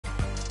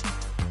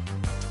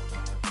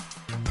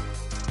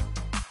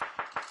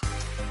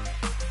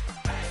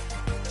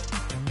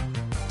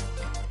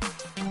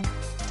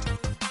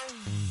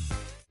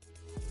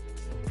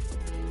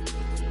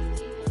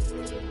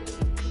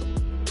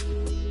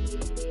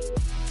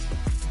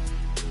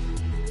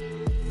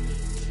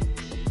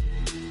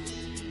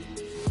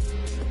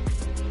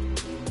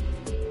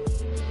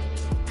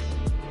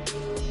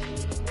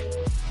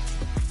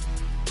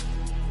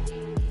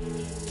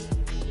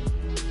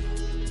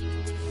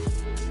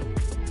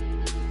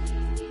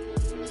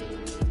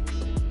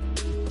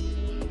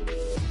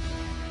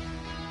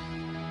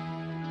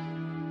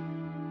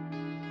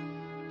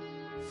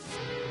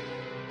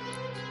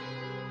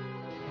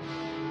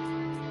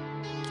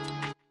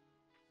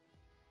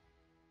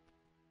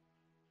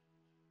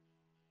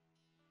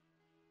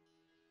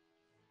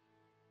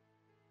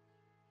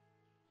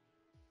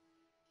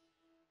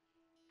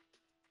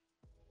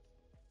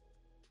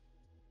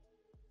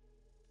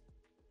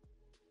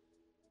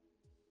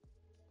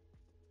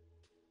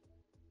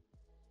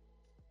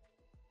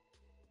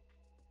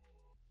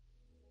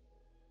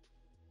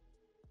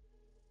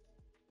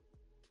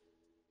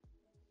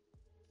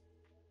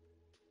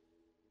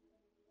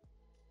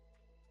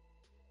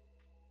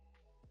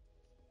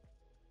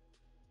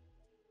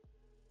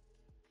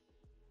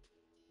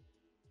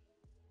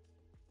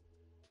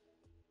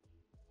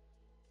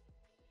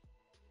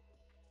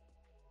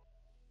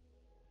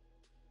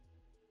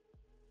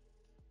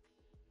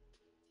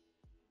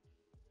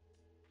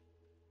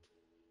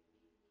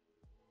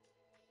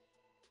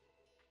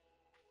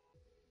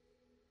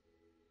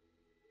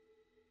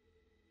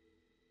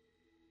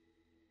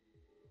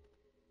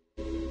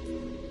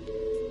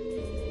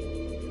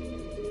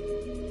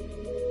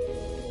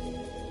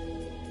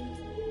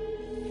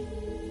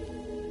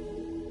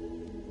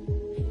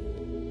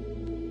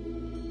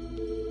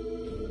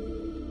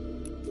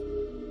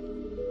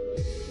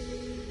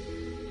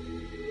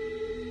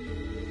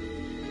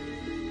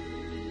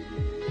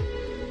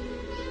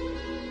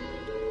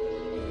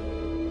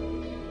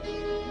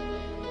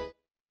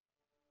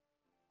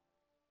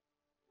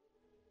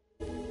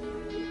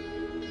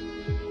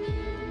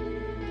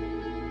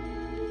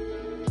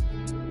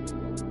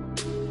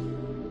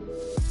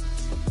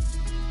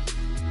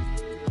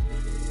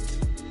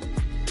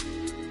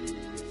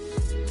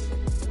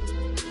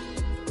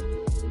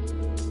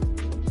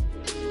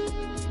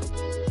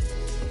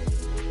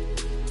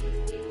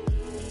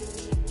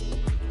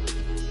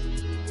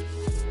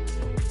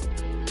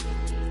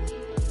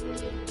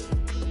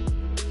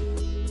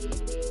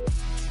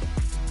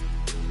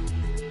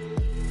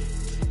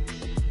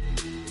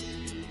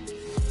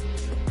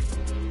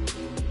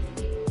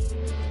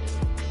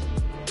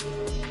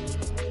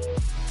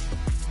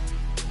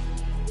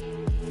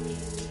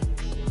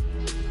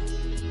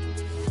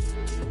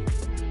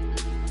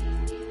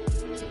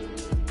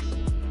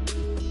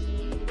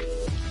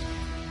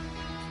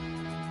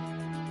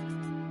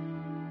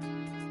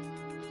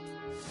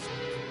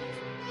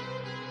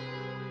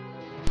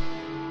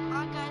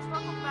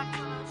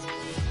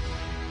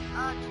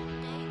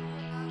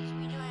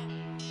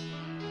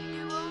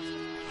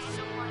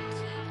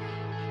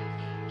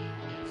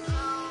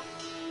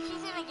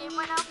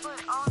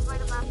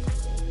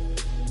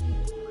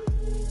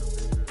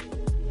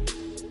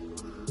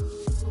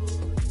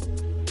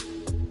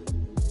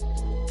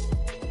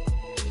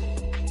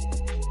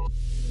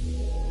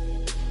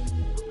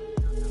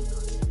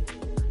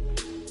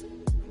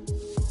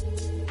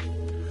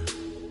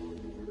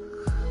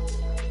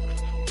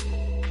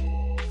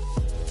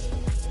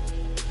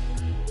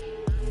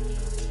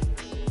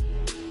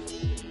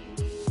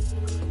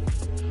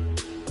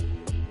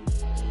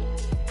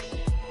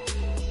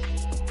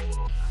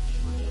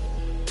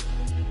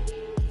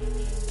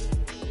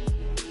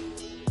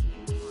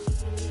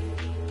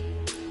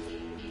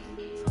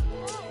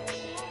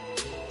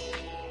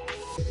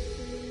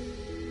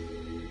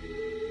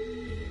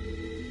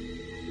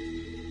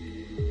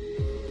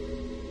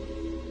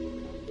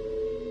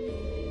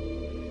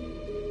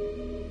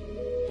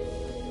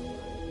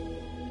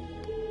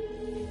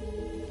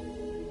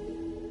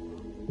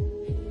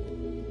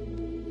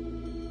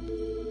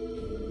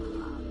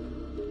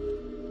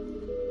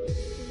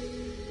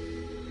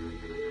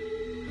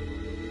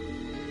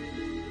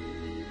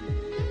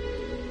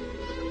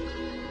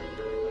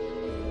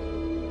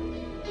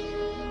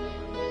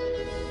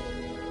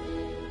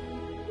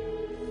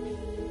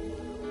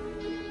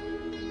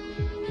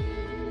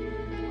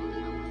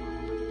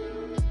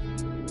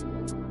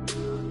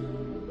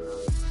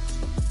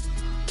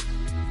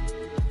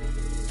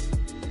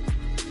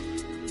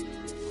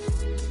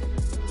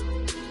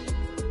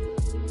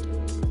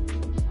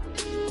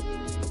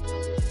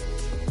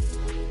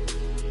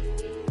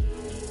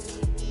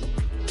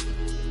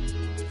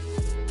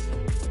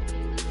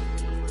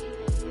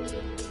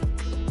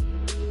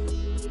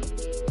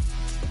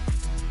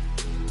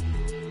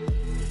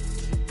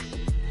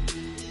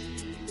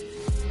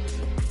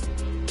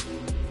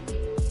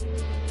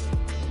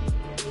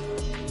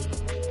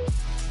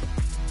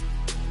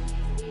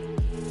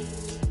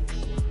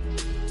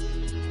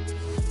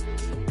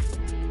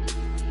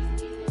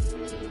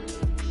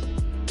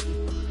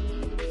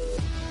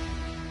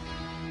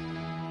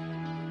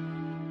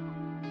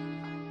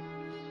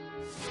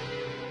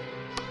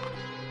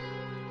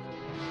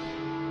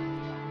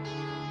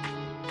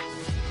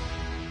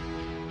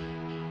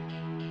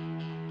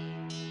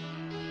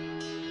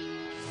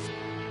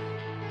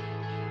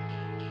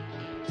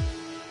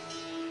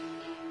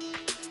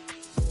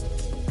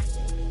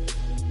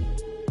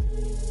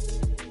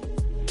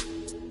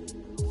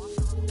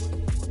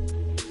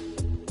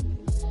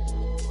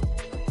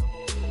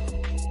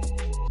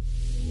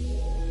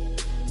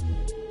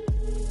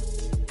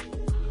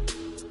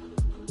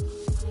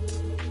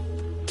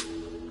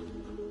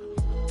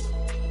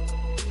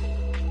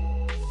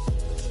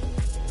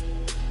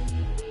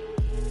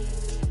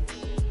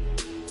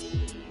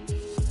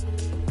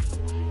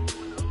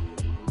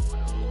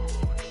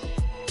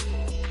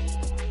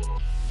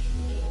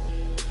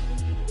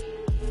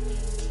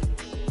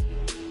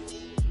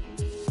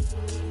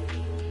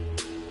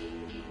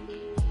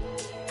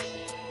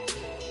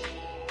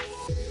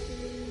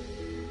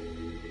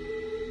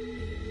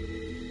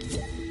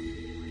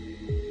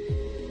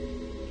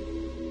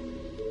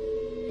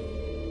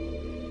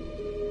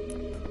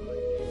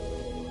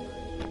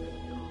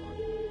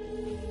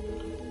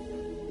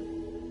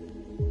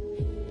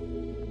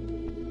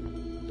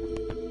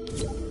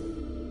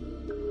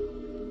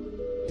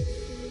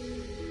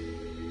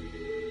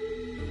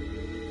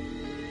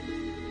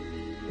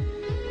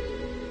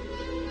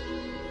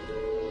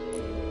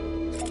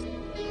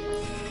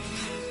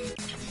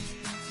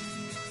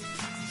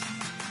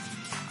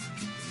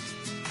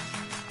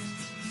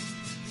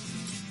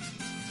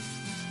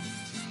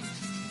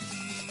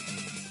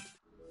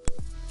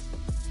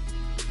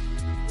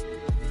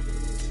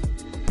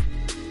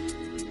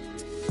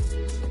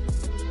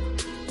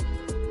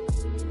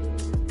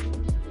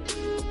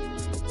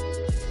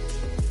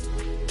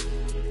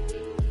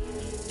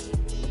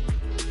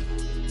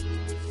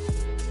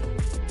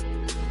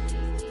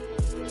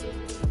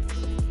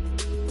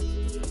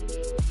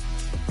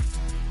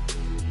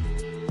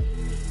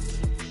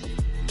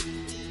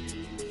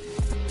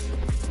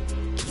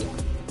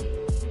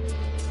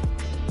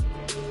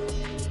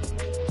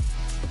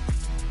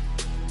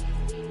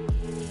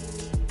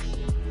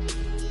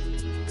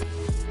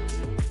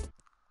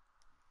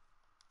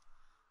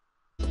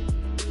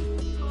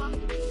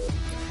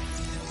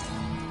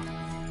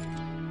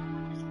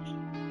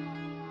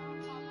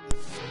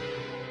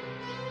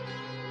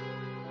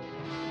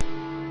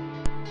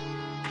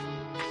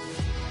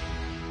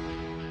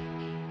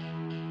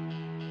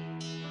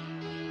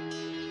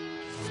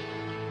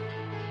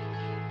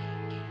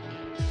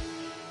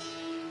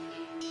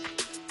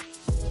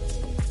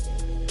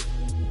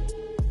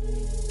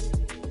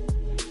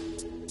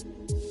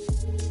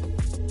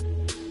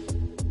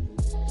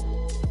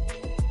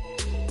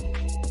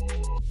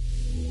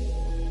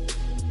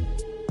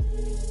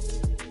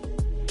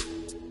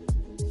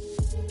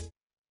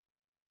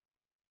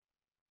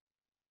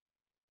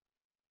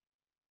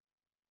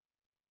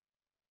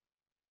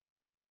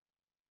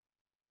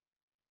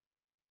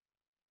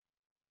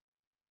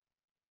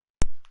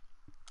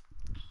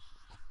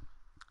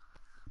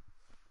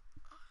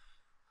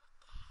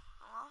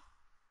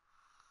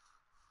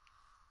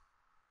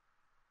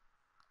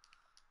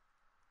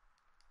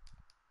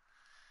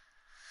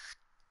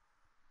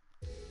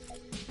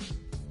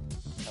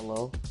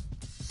Hello?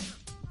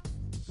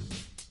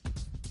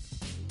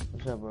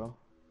 What's up, bro?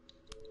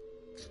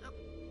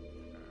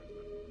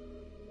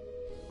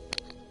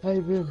 How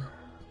you been?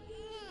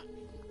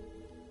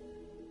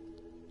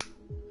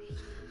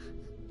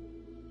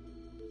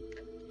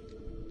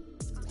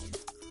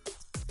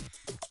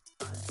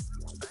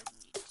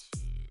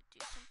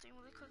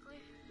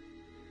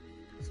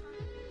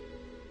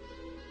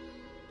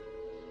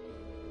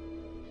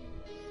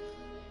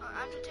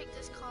 I have to take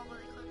this call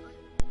really quickly.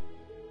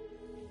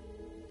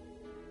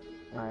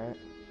 Alright.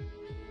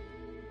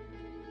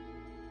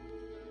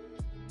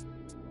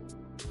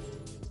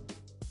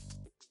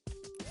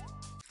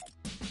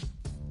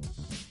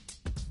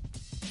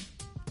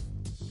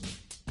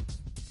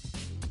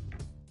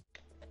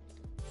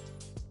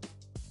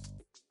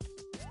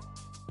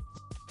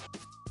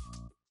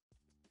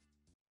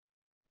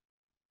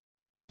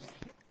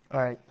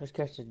 Alright, let's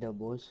catch this dub,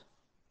 boys.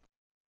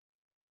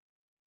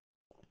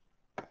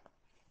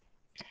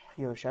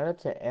 Yo, shout out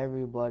to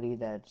everybody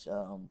that's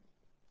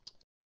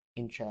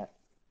in chat.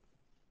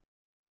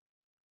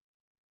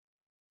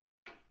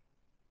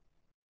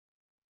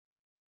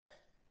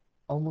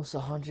 Almost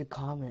 100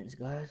 comments,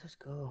 guys. Let's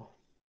go.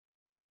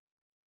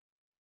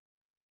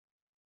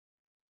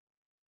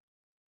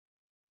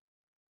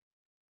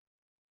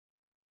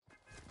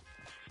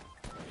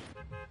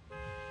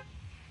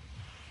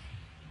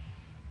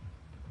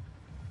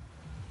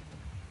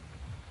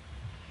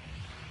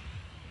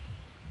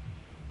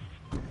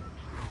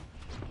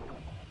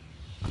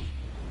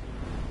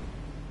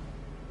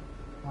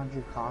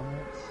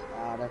 Comments.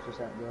 Ah, that's what's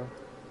up, bro.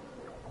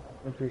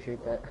 I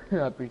appreciate that.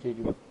 I appreciate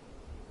you.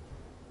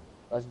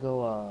 Let's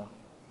go,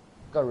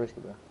 go risk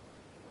it, bro.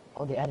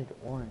 Oh, they added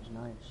orange.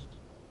 Nice.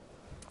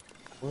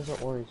 Where's the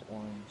always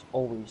orange?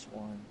 Always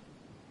orange.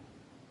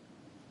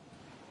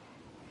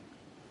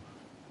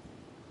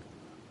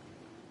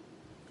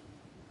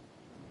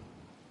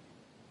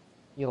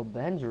 Yo,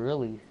 Ben's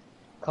really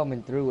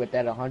coming through with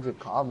that 100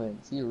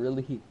 comments. He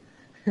really...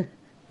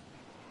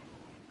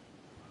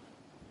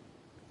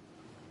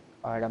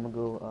 Alright, I'm gonna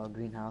go,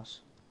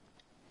 greenhouse.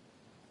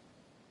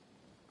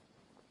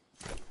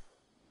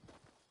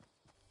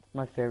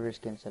 My favorite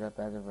skin setup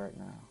as of right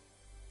now.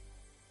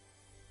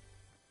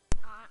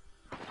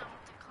 I'm done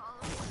with the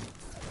call.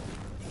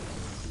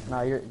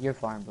 No, you're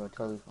fine, bro.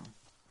 Totally fine.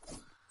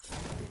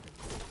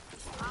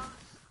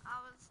 I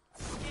was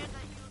scared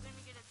that you were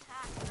gonna get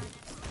attacked, and I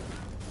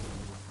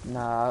didn't.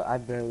 Nah, I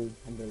barely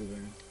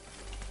landed.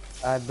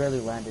 I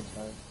barely landed,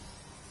 sorry.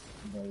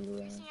 Barely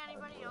landed. You see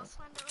anybody else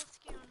land a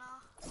rescue or no?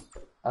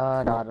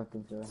 No, I don't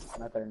think so.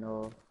 Not that I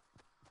know of.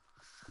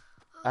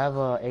 I have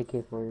a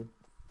AK for you.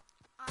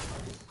 I'm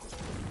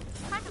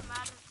kind of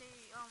mad that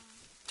they,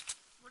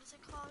 what is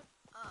it called?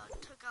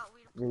 Took out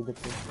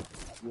redeploy.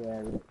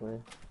 Yeah,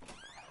 redeploy.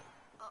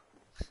 Oh.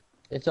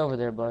 It's over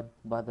there, bud.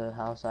 By the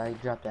house. I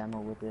dropped ammo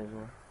with it as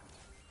well.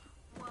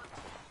 What?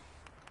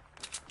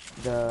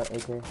 The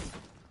AK.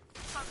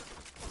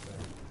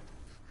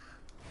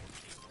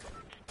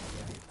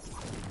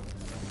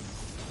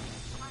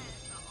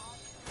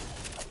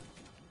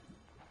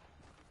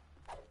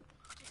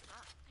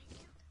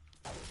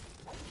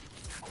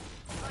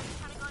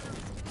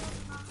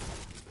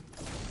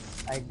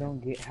 I don't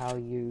get how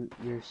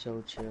you're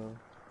so chill.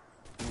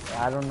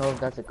 I don't know if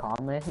that's a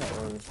comment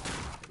or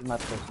my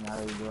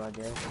personality, bro. I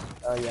guess.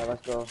 Oh yeah,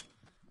 let's go.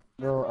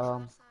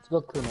 Let's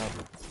go clean up.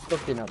 Let's go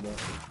clean up, bro.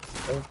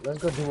 Let's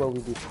go do what we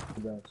do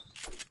best.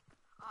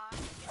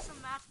 Get some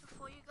mats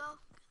before you go.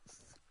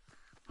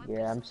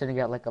 Yeah, I'm sitting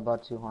at like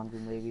about 200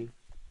 maybe,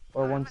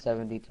 or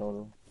 170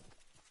 total.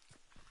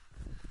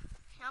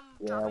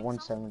 Yeah,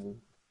 170.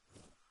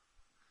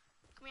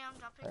 Come here, I'm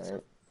dropping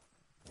some.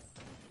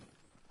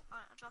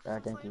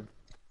 Alright, thank you.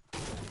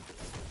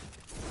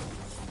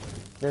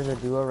 There's a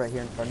duo right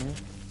here in front of me.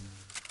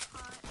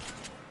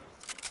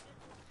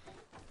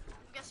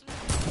 I'm guessing.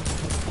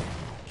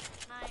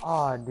 Nice.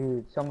 Oh,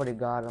 dude, somebody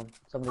got him.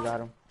 Somebody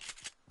got him.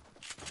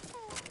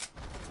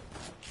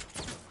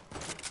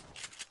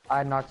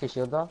 I knocked his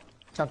shield off.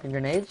 Chunking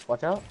grenades.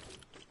 Watch out.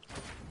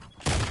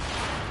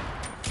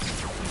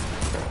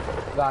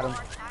 Got him.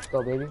 Let's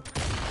go, baby.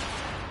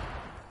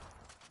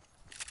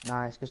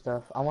 Nice, good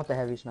stuff. I want the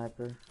heavy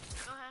sniper. Go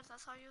ahead,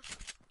 that's how you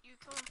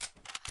kill him.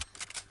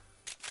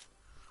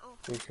 Oh,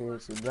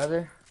 Appreciate you,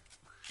 brother.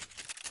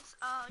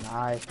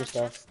 Nice, good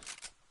stuff.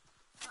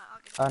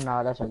 Oh,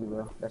 no, that's on you,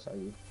 bro. That's on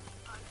you.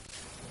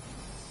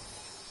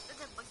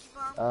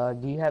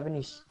 Do you have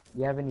any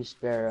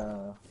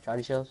spare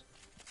shotty shells?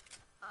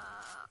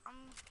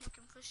 I'm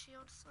looking for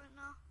shields right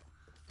now.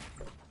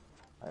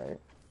 Alright.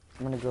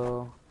 I'm gonna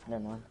go.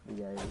 Never mind. You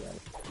got it, you got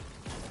it.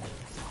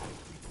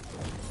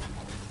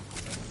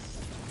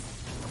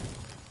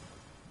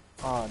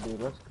 Oh, dude,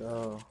 let's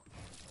go.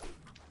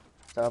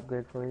 It's an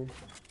upgrade for you.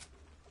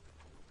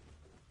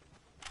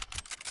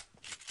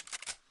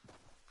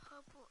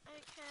 Purple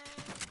AK.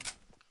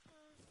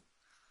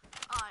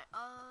 Alright,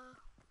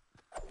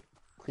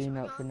 clean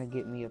up finna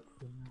get me a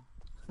clean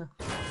up.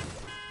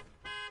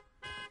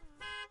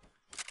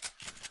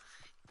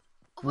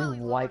 We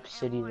wipe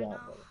cities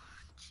out, bro.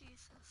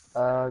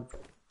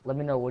 Let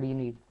me know. What do you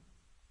need?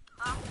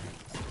 I'll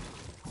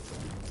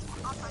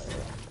find it.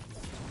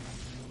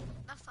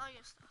 That's all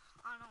your stuff.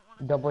 I don't want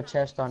to get Double that.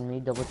 chest on me.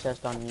 Double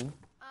chest on me. You can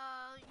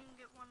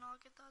get one. I'll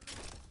get the other.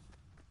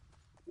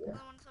 Yeah.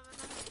 The one's over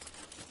there.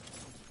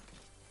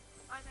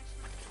 Alright, thanks.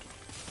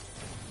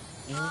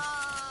 Mhm.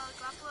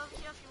 Grapple over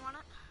here if you want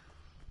it.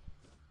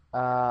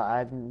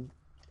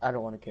 I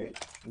don't want to carry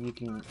it. You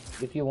can,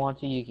 if you want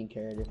to, you can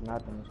carry it. If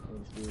not, then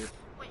just leave it.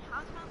 Wait,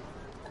 how can I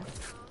hold it?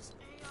 Goes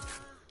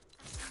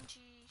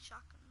SMG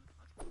shotgun.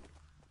 Okay.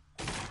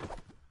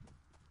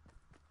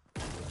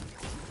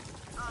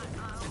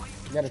 What are you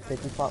You gonna got a try?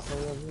 50 pot for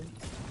you over here?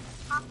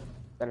 Huh?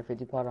 Got a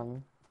 50 pot on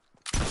me?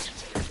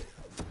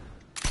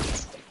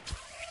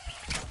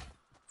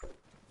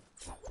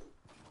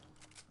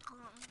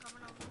 Hold on, I'm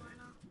coming over right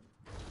now.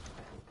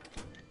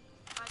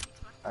 Alright, you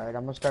come on. Alright,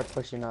 I'm gonna start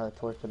pushing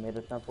towards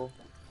Tomato Temple.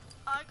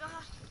 Alright, go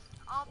ahead.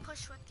 I'll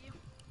push with you.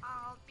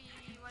 I'll be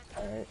right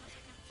there Alright. in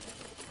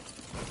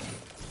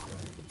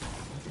a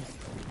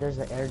second. There's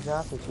an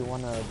airdrop if you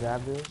wanna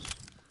grab this.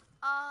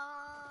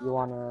 You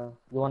Uh,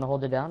 wanna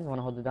hold it down? You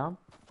wanna hold it down?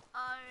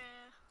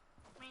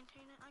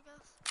 maintain it, I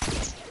guess.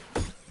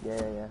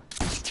 Yeah.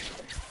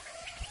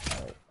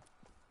 Alright.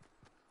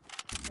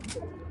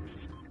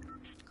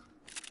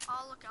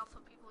 I'll look out for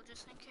people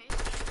just in case.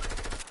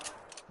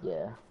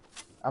 Yeah.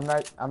 I'm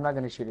not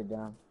gonna shoot it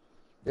down.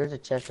 There's a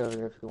chest over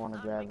there if you wanna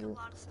That would grab make a it.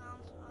 lot of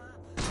sound.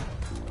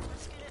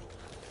 Let's get it.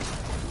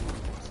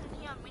 Isn't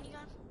he a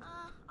minigun?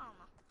 I don't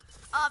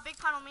know. Big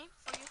pot on me.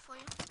 For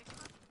you. Big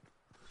pot.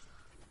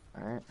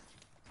 Alright.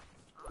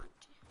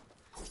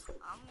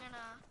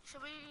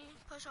 Should we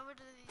push over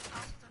to these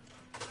houses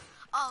and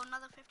oh,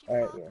 another 50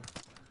 Alright, pop?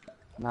 yeah.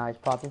 Nice.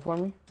 Pop it for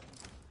me.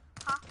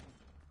 Huh?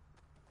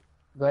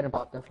 Go ahead and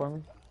pop that for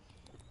me.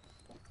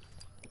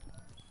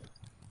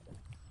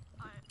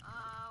 Alright,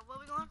 where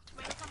we going?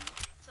 Tomato Temple?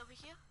 It's over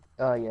here?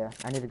 Yeah.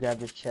 I need to grab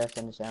this chest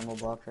and this ammo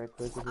box right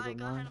quick if you Alright, don't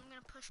go ahead. mind. I'm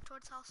gonna push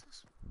towards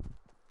houses.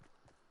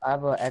 I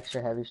have an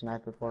extra heavy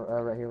sniper for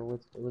right here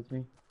with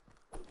me.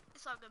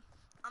 It's all good.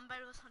 I'm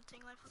better with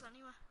hunting rifles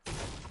anyway.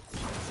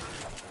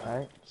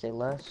 Alright, say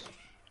less.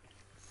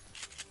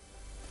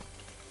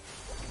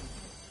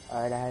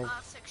 Alright, I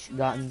have Sick shooter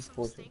gotten and some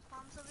 4 steak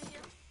bombs over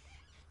here.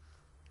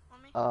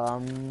 Want me?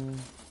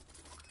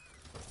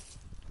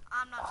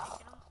 I'm not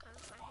taking them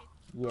because I hate.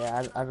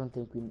 Yeah, I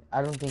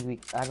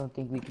don't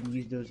think we can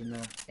use those in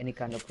any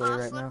kind of play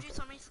right Slip now. juice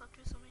on me.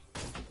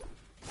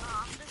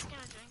 I'm just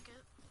gonna drink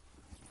it.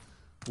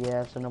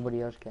 Yeah, so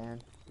nobody else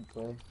can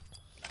play.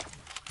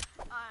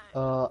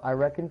 Alright. I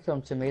reckon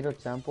from Tomato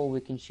Temple we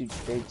can shoot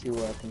straight to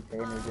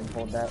containers and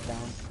hold that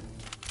down.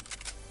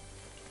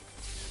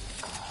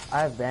 I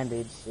have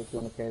band-aids if you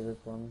want to carry this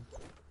for me.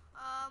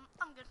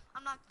 I'm good.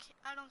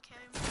 I don't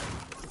carry them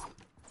anymore.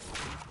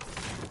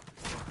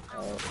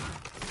 Alright.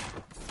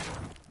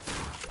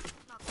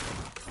 Not bad.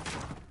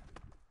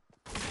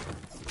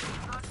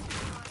 I'll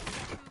carry like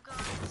 2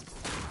 guns,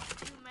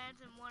 2 meds,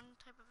 and 1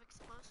 type of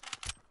explosive.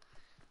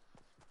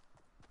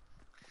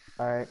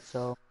 Alright,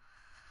 so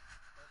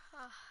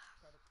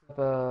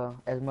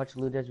as much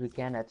loot as we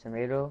can at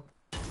Tomato,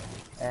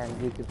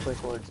 and we can push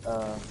towards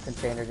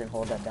containers and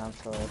hold that down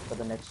for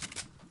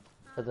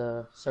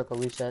the circle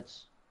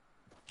resets.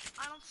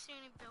 I don't see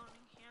any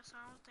building here, so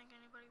I don't think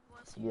anybody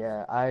was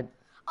here. Yeah,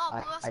 Oh, blue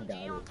I doubt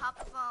SMG on it. top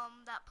of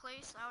that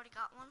place. I already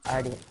got one.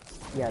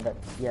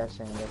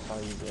 Same, that's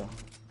all you do.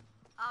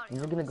 I already I'm got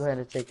just gonna one. go ahead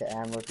and take the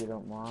ammo if you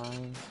don't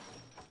mind.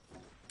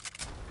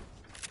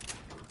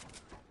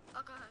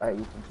 Oh, go ahead. Alright,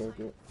 you can take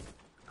it.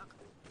 Okay.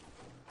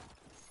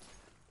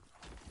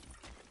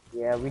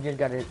 Yeah, we just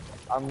gotta,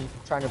 I'm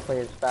trying to play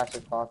as fast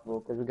as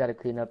possible, because we gotta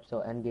clean up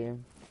till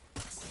endgame.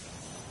 Yeah,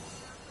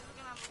 we're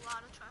gonna have a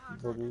lot of tryhards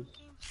at Boobies. end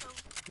game, so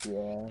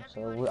Yeah, gotta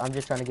be ready. I'm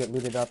just trying to get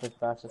looted up as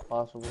fast as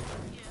possible.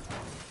 Yeah.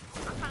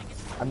 I'm trying to get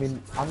some I mean,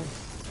 decent weapons.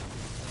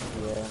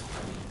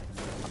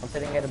 I'm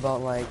sitting at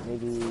about like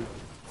maybe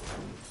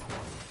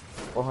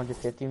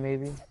 450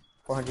 maybe,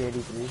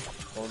 483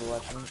 total I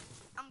think,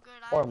 I'm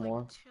good. I or have like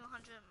more.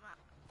 200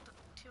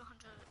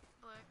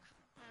 brick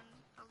and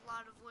a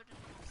lot of wood and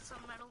some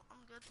metal.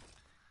 I'm good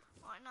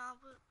right now,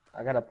 but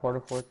I got a porta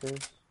fortress.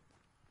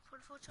 for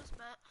the fortress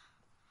bet.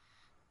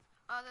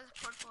 There's a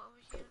porta fort over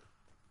here.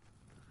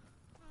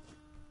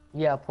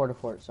 Yeah, porta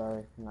fort.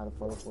 Sorry, not a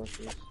porta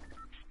fortress.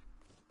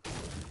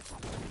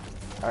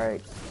 All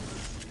right,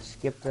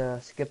 skip the.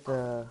 Skip to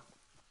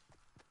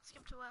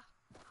where?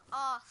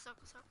 Oh, circle.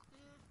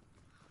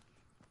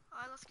 Yeah.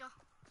 Alright, let's go.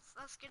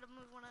 Let's get a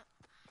move on it.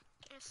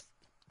 It's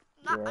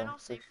not. I Yeah, don't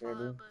say for sure,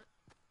 far, dude. but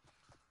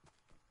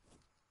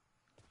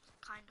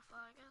kind of far,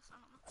 I guess. I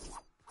don't know.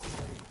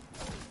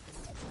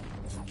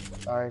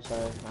 Sorry,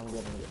 I'm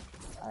getting it.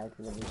 I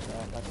accidentally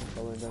shot. My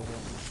controller does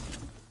it.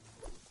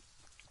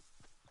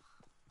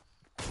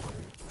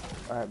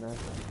 Alright, man.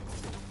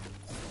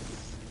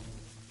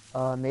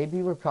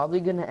 Maybe we're probably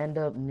gonna end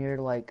up near,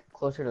 like,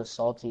 closer to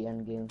Salty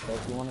endgame, so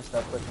if you want to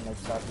start pushing, like,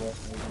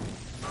 southwest, maybe.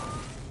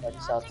 Like, Yeah, I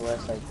think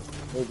southwest, so. like,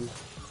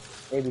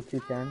 maybe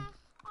 210. I don't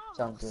know,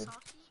 Sounds good.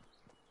 salty.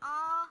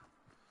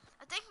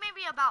 I think maybe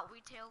about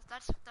retail?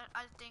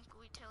 I think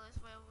retail is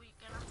where we're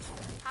gonna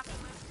have to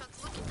move. Cause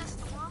look at the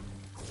storm,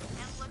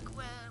 and look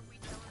where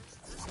retail is.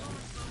 The storm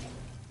is really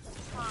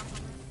far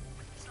from it,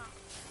 so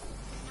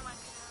it might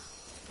be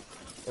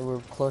there. We're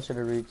closer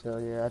to retail.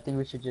 Yeah, I think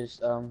we should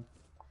just I think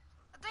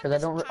cause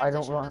this I don't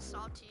transition to run.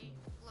 salty.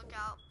 Look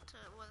out to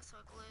where the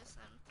circle is,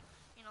 and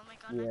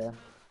make our next Yeah,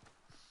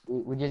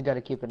 move. we just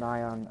gotta keep an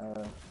eye on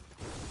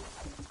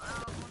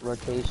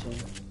rotation.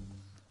 Yeah.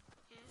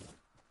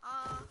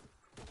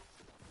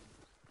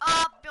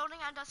 Building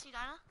at Dusty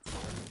Diner.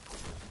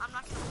 I'm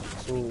not gonna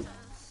finish Ooh,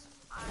 because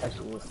I I see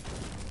don't it. want.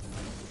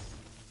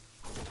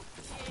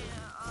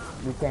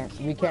 Yeah. We Okay.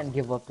 What? can't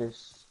give up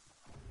this.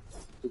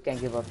 We can't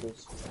give up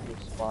this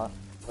spot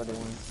for the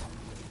win.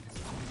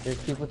 There's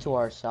people to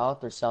our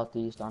south or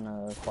southeast on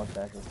a quad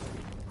tracker.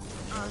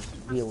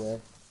 Be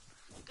aware.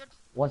 Good.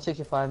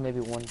 165,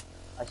 maybe one.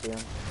 I see him.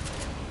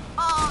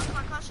 Oh,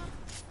 my question.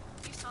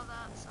 You saw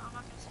that, so I'm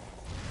not gonna say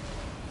anything.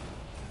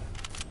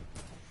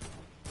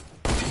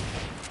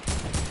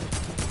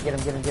 Get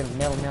him, get him.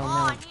 Nail him, nail him, Oh,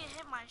 nail I him. need to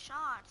hit my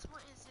shots.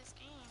 What is this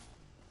game?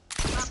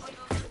 Grappling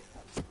over.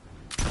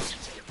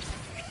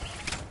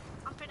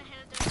 I'm finna hit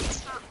it there.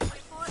 Stop.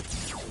 Wait for it.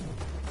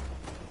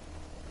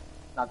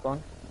 Knocked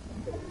one.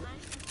 Nice,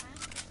 nice.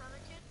 Is that a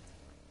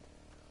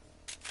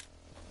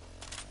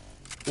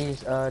kid? He's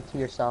to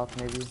your south,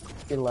 maybe. To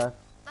your left.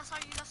 That's all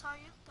you. That's all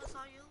you. That's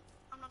all you.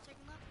 I'm not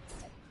taking that.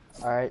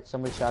 Alright,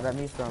 somebody shot at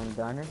me from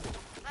diner.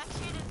 That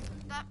kid is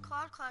that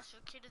quad clasher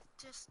kid is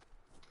just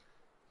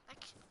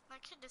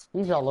that kid is.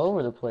 He's all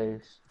over the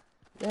place.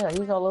 Yeah,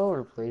 he's all over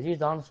the place.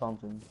 He's on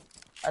something.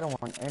 I don't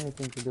want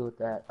anything to do with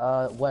that.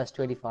 West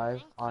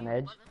 285 on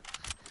edge.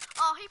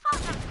 Oh, he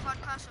probably got a quad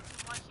clasher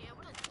from right here.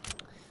 What a.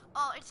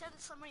 Oh, it said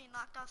that somebody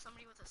knocked out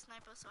somebody with a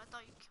sniper, so I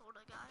thought you killed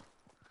a guy.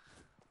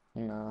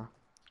 No.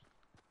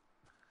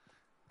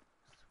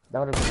 That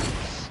would have been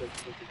sick.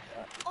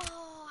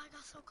 Oh, I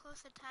got so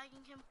close to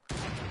tagging him.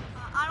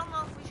 I don't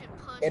know if we should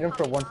push. Hit him for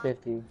Probably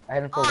 150. I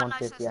hit him for not.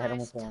 150. Nice, I hit him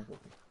nice. for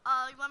 150.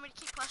 You want me to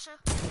keep pressure?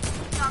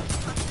 Yeah, I'll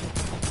keep pressure.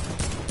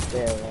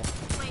 Yeah.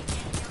 Wait,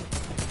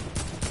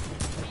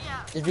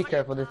 yeah. Just be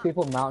careful. There's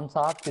people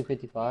mountaintop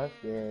 255.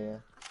 Yeah.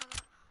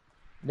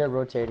 They're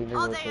rotating. They're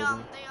rotating. They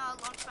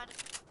launch pad.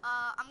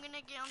 I'm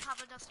gonna get on top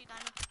of Dusty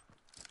Diner.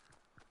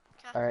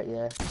 Okay. Alright,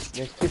 yeah.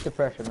 Just keep the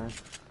pressure, man.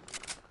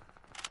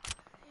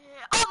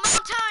 Yeah. Oh,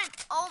 mountain!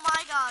 Oh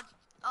my god.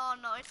 Oh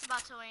no, it's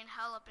about to rain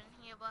hell up in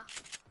here, but.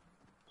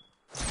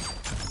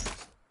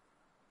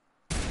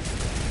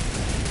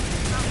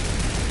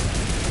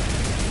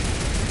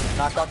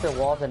 Knock out their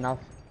walls enough.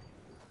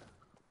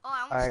 Oh,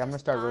 I almost Alright, I'm gonna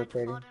start died.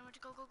 rotating. Fall damage.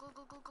 Go, go, go,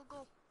 go, go, go,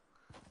 go.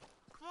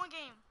 Come on,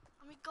 game.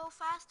 Let me go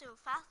faster,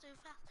 faster,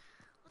 faster.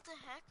 What the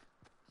heck?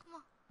 Come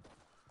on.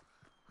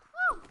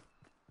 Woo!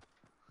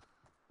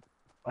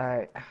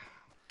 Alright.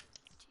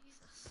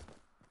 Jesus.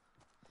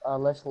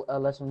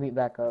 Let's meet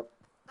back up.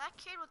 That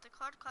kid with the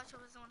card clutcher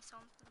was doing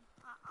something.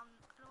 I don't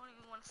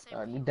even want to say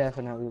what he was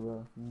Definitely,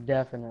 bro.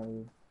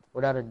 Definitely.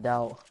 Without a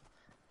doubt.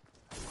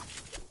 doing.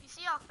 You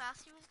see how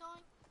fast he was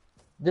going?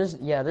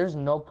 There's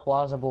no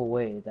plausible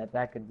way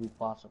that could be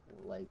possible.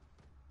 Like,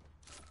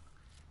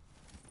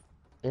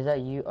 is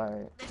that you?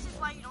 Alright. This is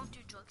why you don't do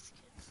drugs,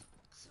 kids.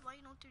 This is why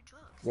you don't do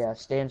drugs. Yeah,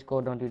 stay in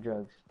school, don't do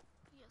drugs.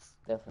 Yes.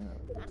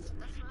 Definitely. That's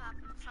what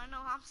happens. I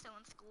know I'm still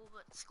in school,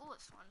 but school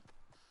is fun.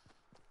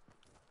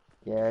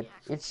 Yeah,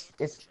 it's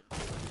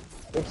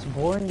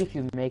boring if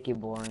you make it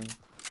boring.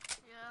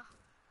 Yeah.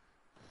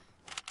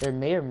 There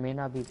may or may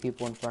not be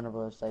people in front of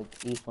us, like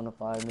East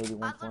 105, maybe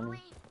 120. I literally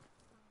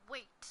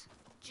wait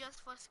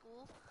just for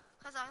school,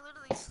 cause I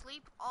literally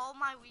sleep all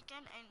my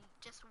weekend and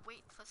just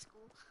wait for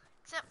school,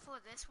 except for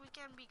this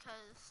weekend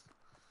because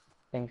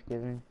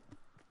Thanksgiving.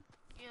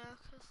 yeah,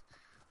 cause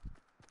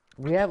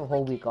We have a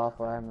whole week off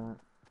where I'm at.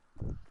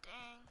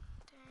 dang.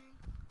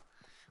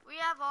 We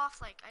have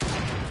off like I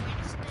think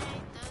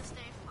Wednesday,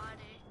 Thursday,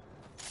 Friday,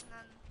 and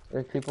then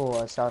There's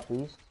people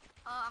southeast.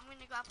 I'm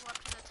gonna grapple up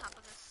to the top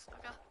of this.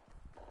 Okay.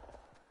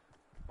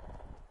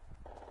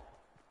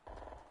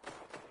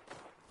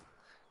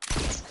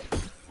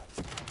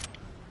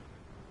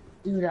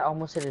 Dude, I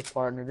almost hit his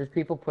partner. There's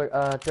people put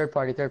third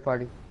party. Third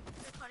party,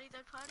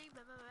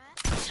 blah, blah, blah.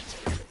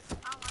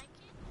 I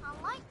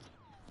like it.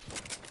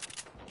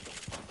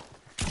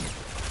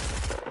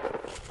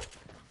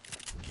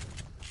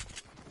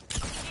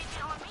 Okay,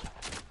 you on me?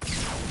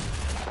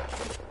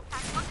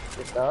 Tag one.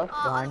 Good stuff.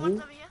 Other Behind one's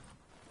you. over here.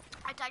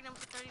 I tagged him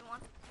for 31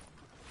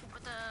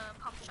 with the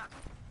pump shotgun.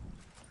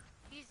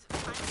 He's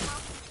behind as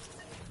well.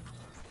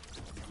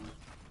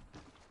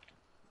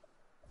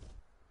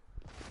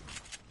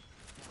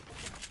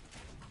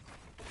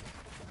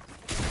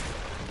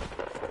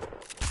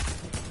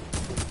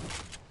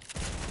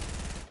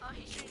 Oh,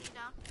 he's shooting you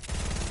down.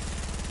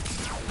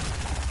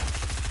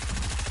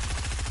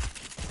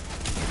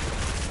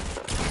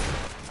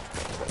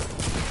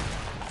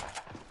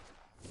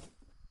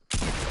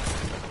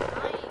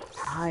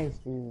 Nice,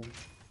 dude.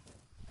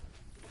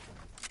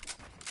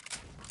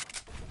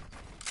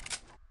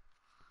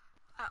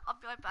 I'll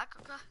be right back,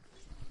 okay?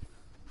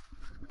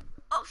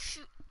 Oh, Oh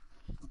shoot.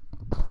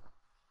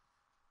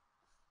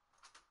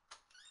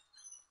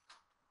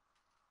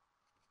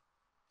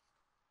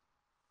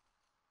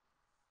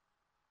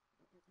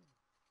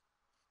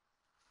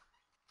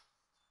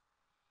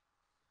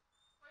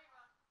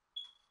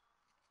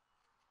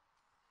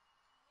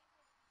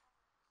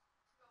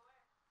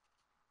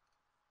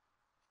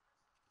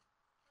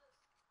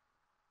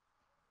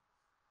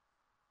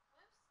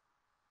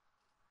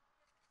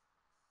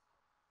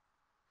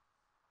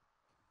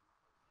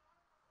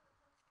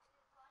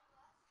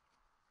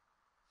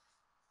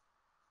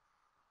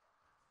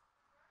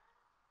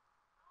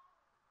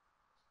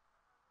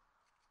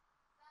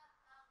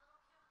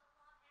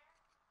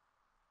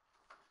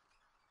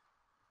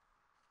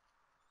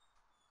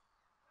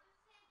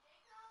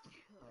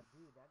 God,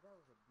 dude, that guy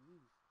was a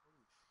beast.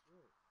 Holy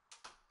shit.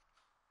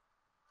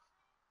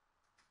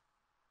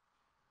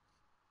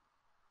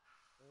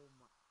 Oh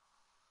my.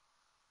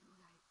 Dude,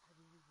 I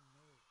didn't even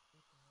know. What the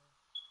hell?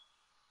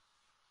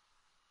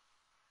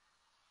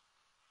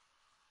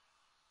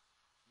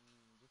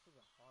 This is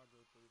a hard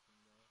rotation,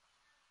 bro.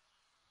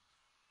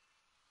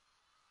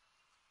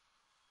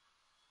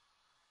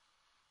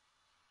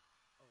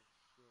 Oh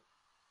shit.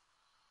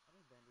 How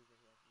many band-aids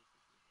are he actually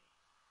taking, bro?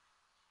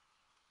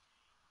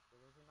 So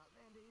those are not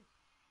band-aids.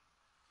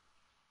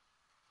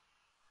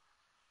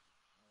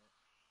 Alright.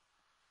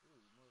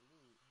 Ooh, more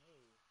loot.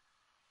 Hey.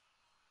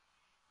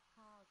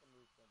 Ha, some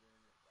loot stuff in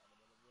the side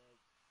of the bag.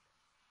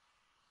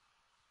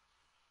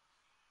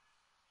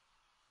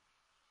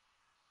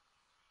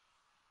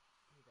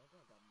 Dude, that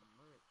guy got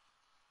murked.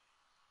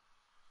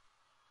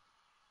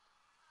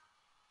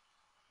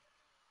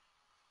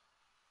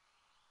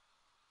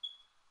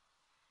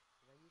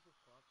 Should I use this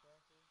clock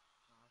crasher?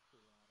 Nah, it's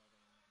too loud. I don't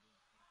want to do it.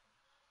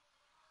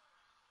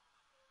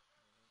 Alright.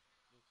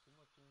 There's two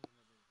more teams and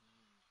then there's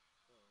me.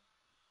 So,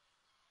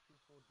 two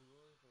full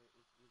duos or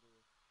it's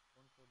either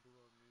one full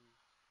duo me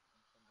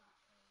and somebody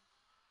else. The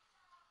options, something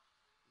wrong,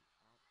 dude.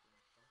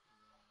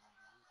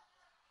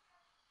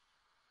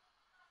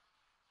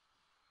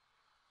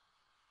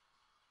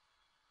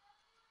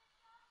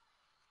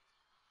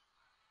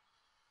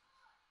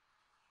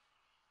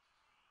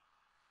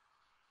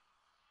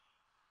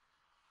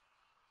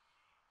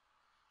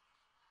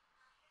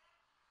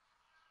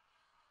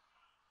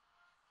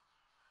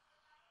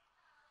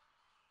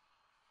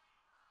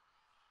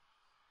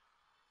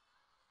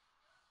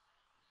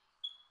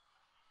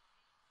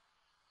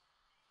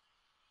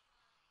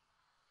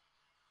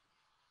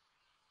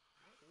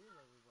 Where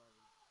is everybody?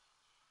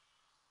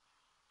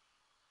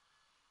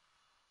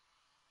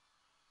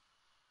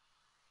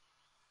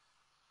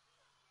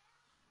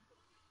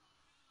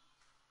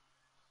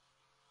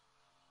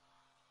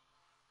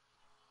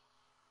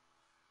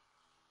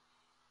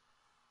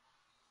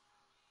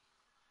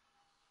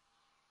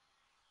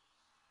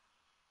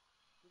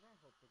 Dude, I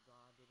hope to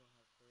God they don't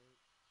have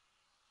freight.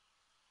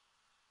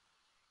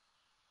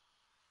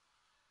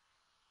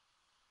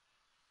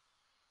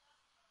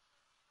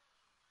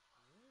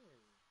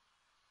 Where?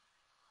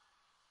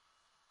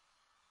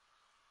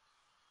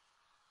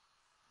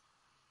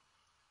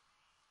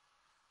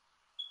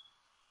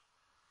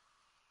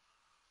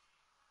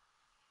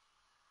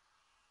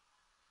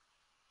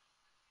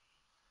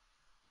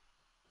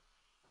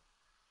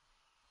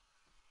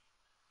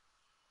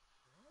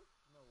 What?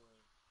 No way.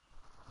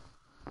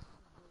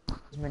 There's no way. Oh,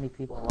 As many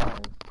people alive.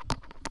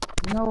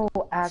 No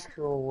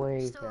actual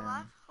way, still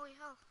alive? fam. Holy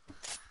hell.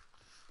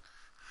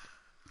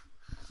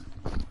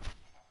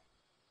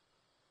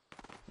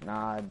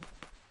 Nah.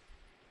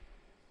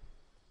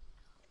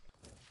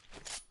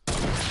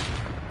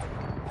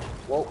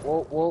 Whoa,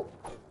 whoa, whoa.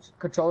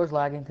 Controller's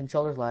lagging,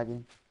 controller's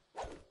lagging.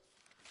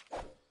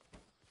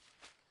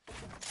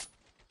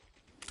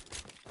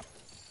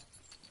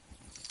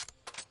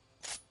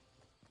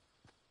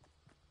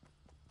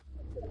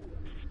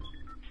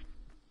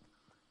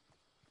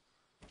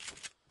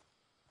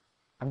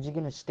 I'm just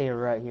gonna stay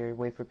right here,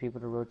 wait for people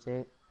to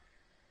rotate.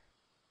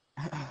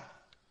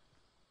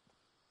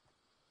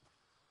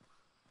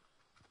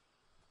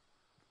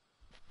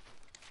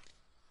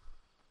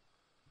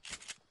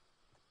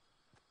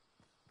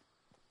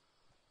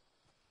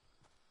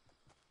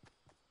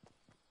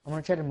 I'm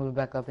gonna try to move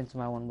back up into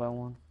my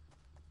 1x1.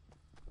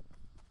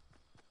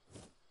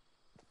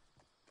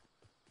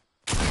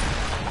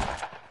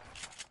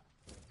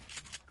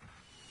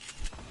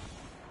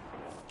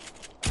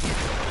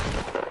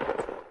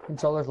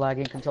 Controller's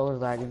lagging,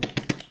 controller's lagging.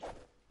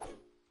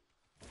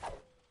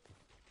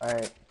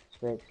 Alright,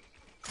 switch.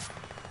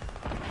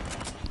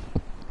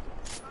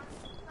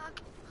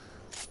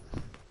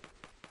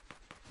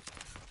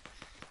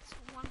 It's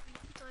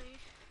 1v3.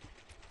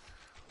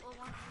 Or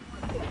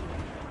 1v1.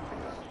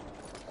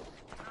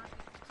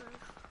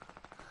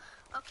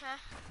 Okay.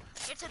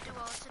 It's a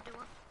duo, it's a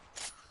duo.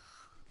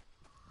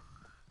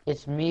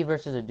 It's me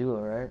versus a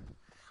duo, right?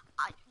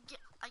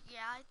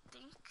 Yeah, I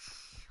think.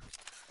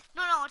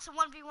 No, it's a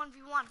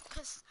 1v1v1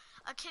 because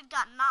a kid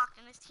got knocked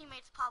and his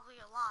teammate's probably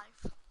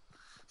alive.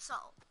 So.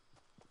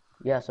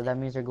 Yeah, so that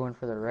means they're going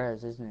for the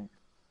res, isn't it?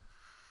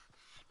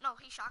 No,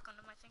 he shotgunned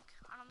him, I think.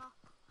 I don't know.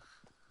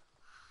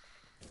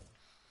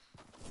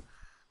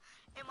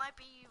 It might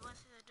be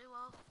versus a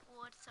duo,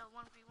 or it's a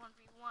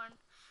 1v1v1,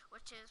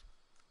 which is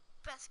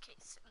best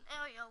case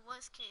scenario.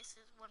 Worst case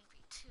is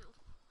 1v2.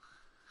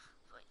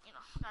 But, you know,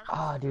 gotta hope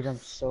Ah, for the dude, I'm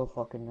best. so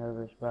fucking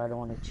nervous, bro. I don't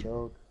want to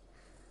choke.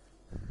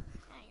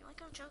 Yeah, you ain't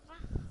gonna joke,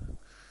 man.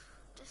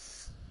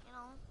 Just, you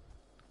know,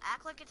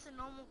 act like it's a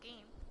normal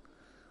game.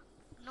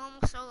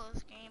 Normal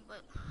solos game,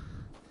 but,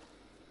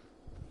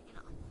 you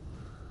know,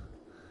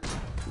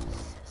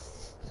 it's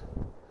just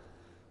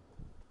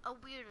a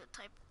weirder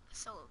type of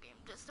solo game.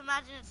 Just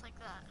imagine it's like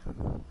that.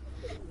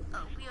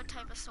 A weird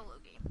type of solo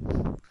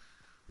game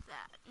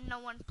that no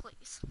one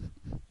plays.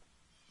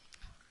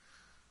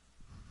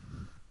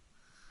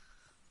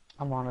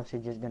 I'm honestly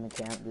just gonna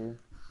camp, dude.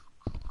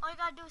 All you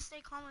gotta do is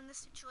stay calm in this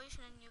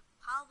situation and you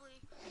probably,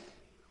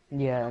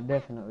 Yeah, win.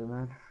 definitely,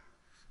 man.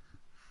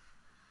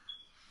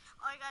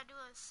 All you gotta do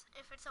is,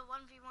 if it's a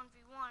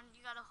 1v1v1,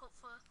 you gotta hope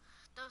for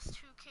those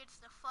two kids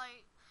to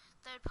fight,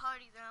 third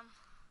party them,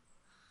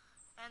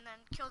 and then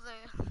kill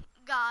the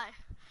guy.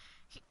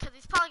 Because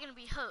he's probably gonna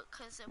be hurt,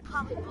 because they're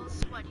probably both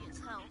sweaty as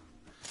hell.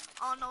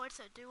 Oh no, it's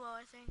a duo,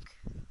 I think.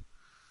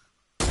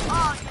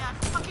 Oh yeah,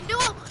 fucking duo!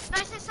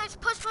 Nice, nice, nice,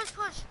 push, push,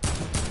 push!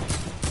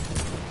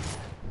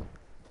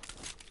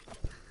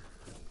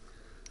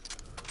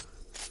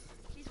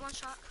 He's one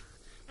shot.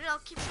 And I'll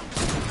keep shooting.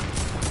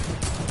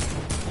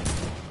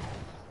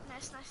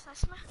 Nice, nice,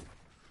 nice, man.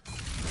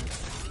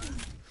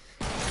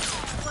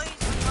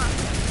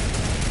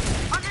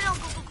 Oh no, no,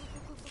 go, go, go, go,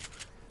 go, go.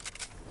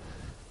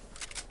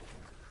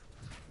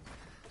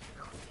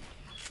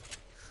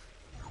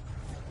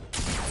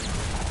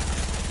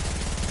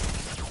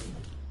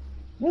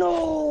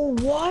 No,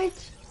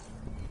 what?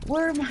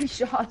 Where are my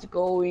shots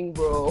going,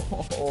 bro?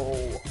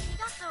 You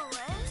got the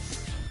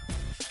res?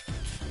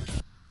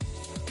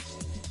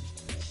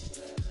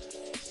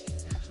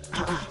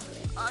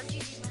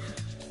 GG,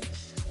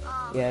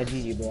 man. Yeah,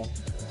 GG, bro.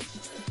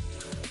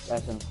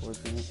 That's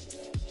unfortunate.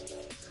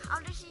 How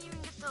did he even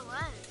get the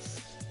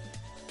res?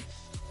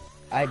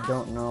 I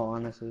don't know,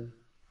 honestly.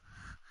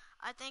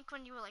 I think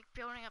when you were like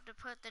building up to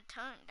put the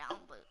turn down,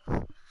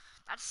 but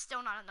that's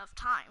still not enough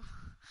time.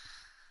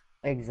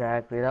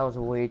 Exactly, that was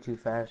way too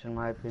fast in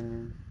my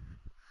opinion.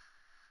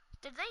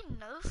 Did they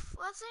nerf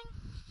rezzing?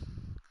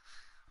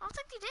 I don't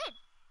think they did.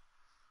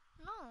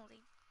 No,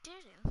 they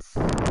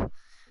didn't.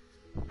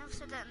 I've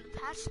said that in the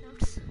patch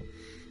notes.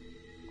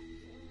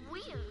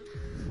 Weird.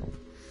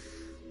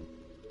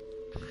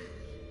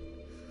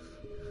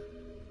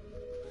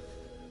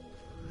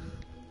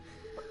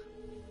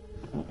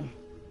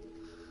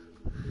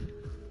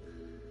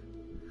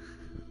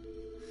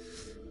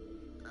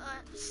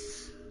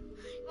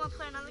 You wanna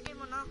play another game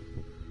or no?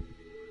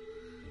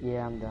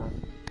 Yeah, I'm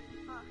done.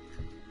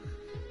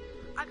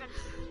 I gotta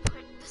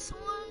put this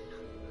one.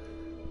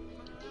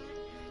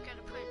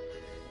 Gotta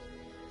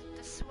put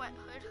the sweat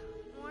hood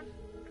one.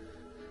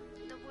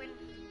 The win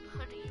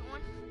hoodie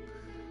one.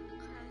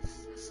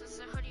 Cause this is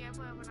the hoodie I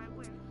wear when I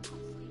win.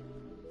 Hopefully.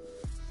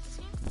 This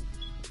game.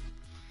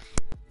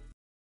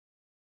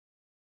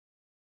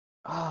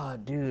 Oh,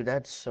 dude,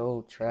 that's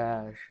so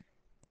trash.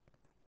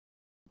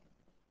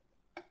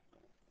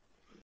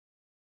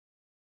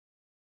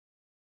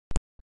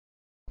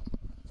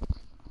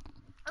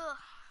 Ugh.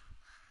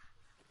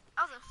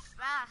 That was a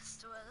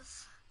fast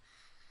was.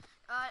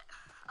 Alright.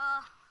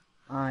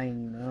 I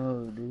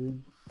know,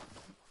 dude.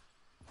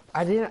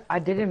 I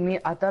didn't mean,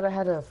 I thought I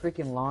had a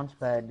freaking launch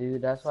pad,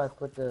 dude. That's why I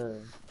put the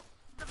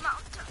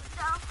mountain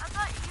down. I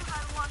thought you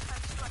had one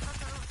time too. I thought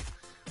that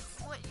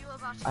was what you were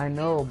about to I use.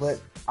 know, but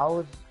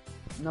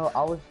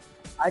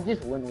I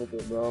just went with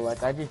it, bro.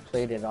 Like, I just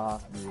played it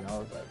off, dude. I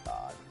was like,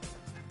 God.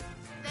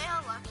 They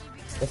are lucky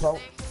because If I, they,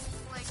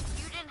 like,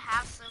 you didn't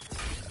have circle,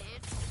 they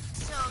did.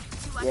 So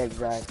you yeah, actually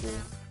pushed exactly.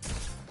 them.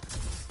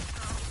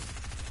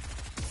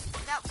 So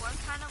that one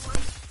kind of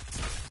worked.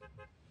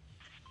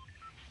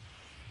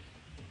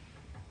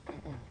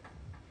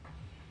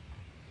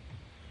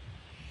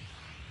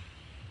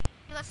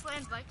 Let's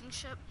land Viking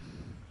ship.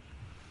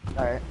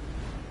 Alright.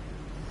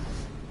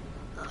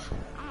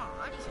 I'm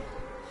already.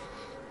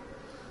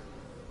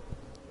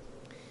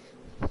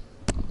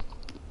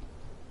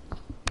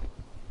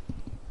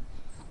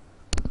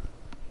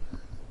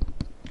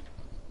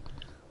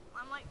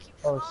 I might keep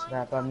Oh, falling.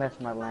 snap. I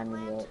messed my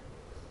landing land. up.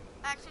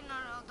 Actually, no,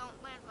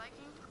 don't land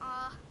Viking.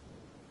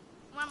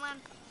 Wanna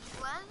land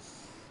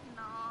Blez?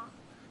 No.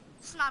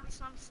 Snobby.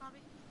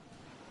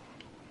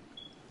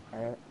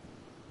 Alright.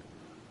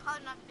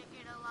 Probably not gonna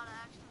get a lot of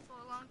action for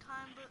a long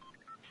time, but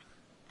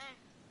hey,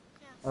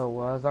 yes. Oh,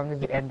 well, as long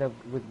as you end up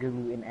with good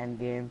loot in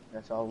endgame,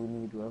 that's all we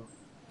need, bro.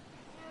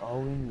 Yeah.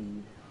 All we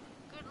need.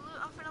 Good loot.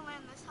 I'm finna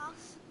land this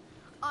house.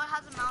 Oh, it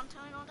has a mountain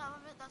on top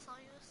of it. That's all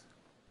yours.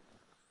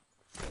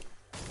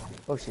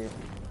 Oh, shit.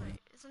 Wait,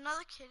 is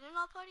another kid in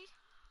our party?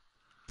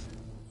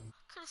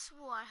 Could've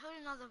swore I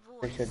heard another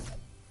They should. voice.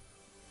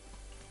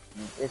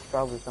 It's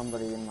probably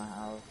somebody in my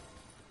house.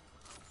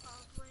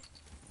 Probably.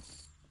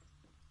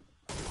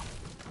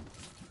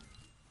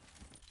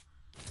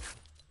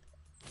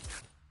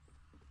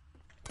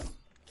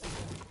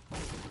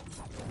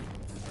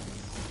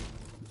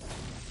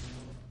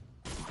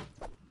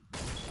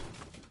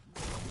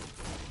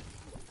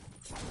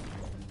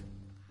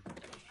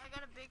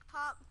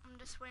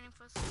 waiting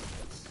for some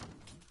news.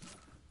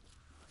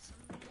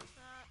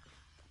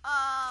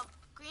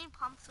 Green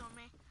pumps on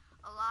me.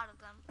 A lot of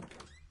them.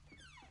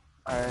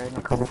 Alright,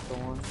 a couple for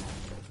one.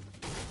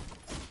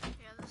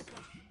 Yeah, this is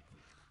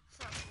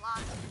a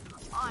lot.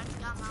 Oh, I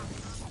forgot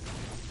mountain.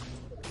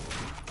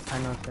 I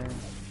know, same.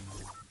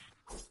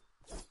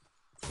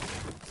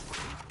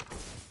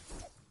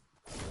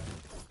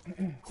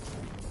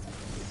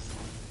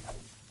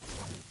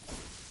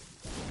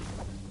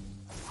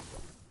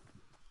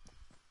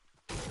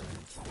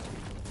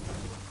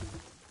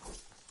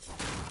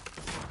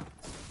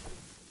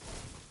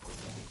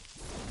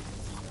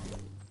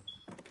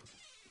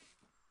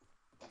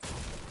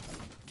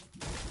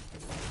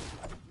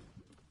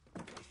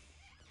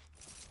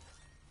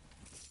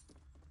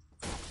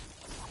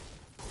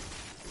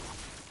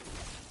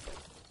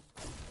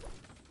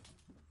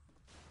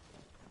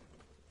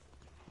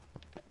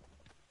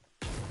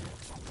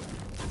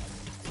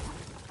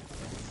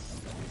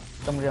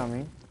 Somebody on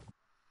me.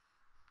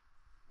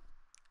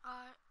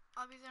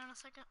 I'll be there in a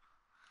second.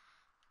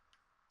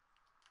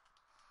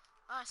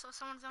 Alright, so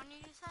someone's on you,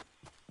 you said?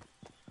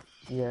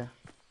 Yeah.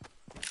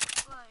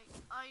 Like,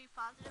 are you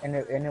positive?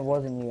 And it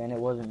wasn't you, and it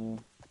wasn't me.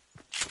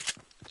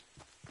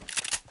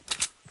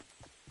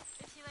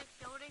 Is he like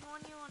building on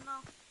you or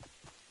no?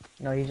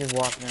 No, he's just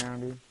walking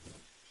around, dude.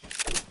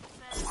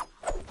 Bet.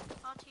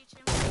 I'll teach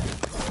him.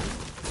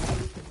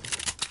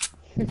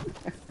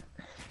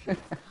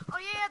 Oh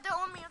yeah, they're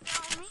on me,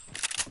 they're on me.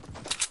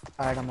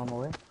 Alright, I'm on my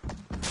way.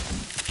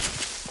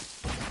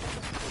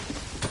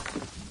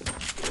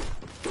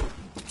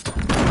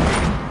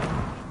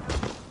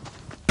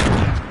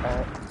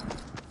 Alright.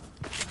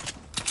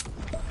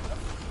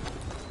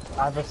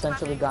 I've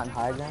essentially gotten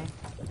high ground.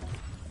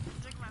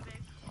 Drink my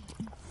big.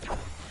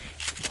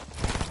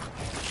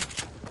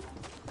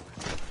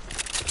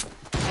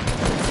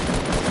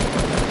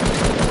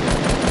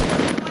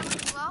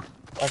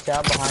 Watch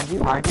out, behind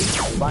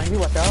you,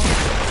 watch out.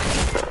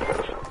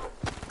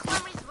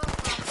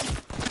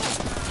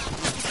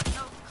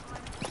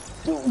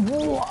 Dude,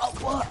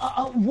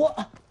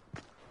 what?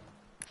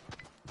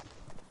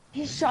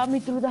 He shot me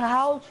through the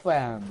house,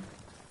 fam.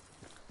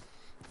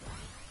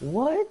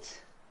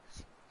 What?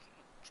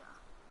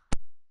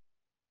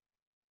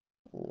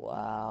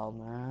 Wow,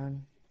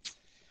 man.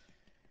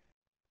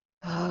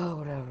 Oh,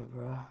 whatever,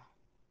 bro.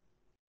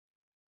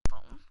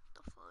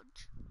 The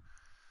fudge.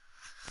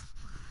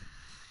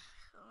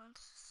 One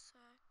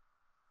sec.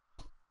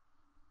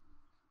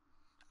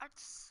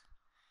 That's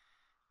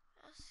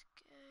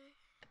gay.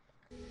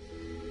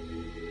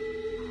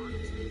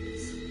 Honestly,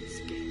 this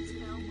gay as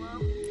hell, bro.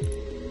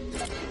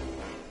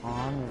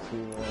 Honestly,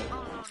 bro. Oh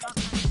no, not that.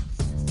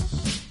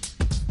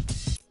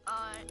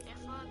 If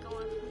we're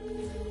going,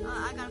 I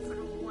gotta put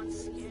on one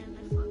skin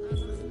if we're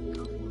gonna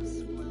go full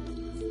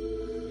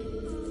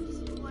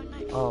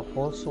sweat. Oh,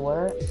 full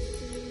sweat?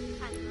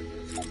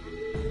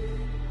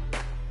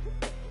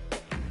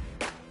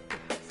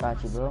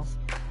 Got you, bro.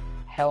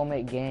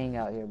 Helmet gang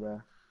out here,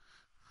 bro.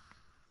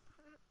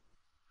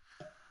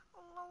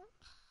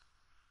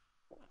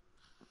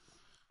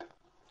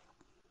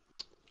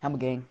 I'm a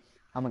gang.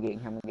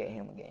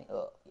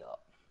 Oh, yo.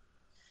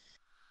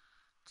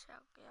 Check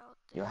out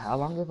this. Yo, how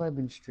long have I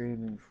been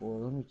streaming for?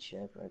 Let me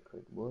check right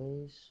quick,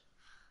 boys.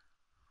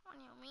 What do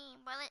you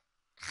mean, brother?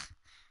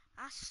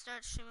 I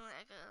started streaming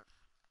like I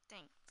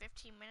think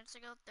 15 minutes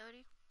ago, 30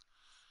 minutes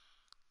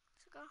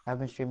ago. I've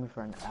been streaming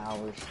for an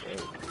hour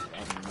straight.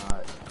 I'm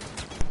not.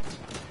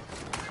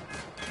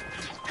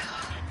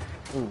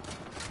 Ooh.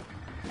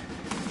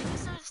 I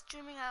started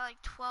streaming at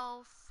like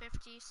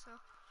 12:50, so.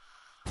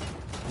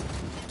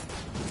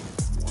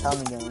 Tell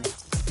me, gang.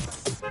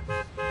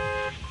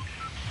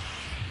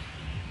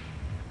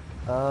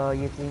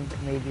 You think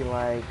maybe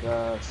like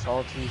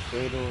salty,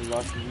 fatal,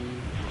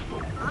 lucky,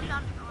 I'm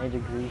done. maybe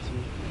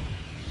greasy.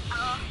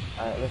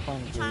 Alright, let's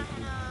find greasy. I'm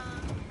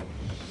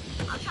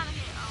trying to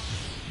hit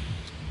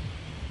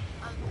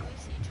a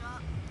greasy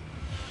drop.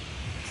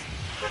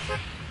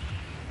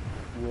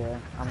 Yeah,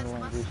 I'm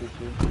going greasy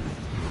too.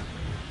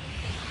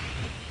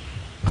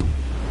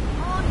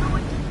 Oh no,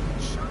 it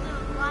didn't show the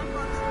line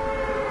box.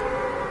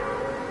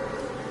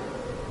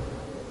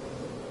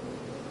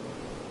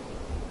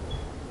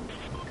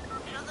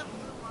 You know the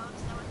blue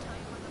marks that would tell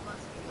you where the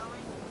bus is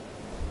going?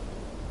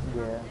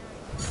 Yeah.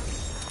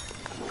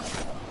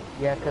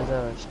 Yeah, cause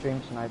stream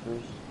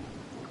snipers.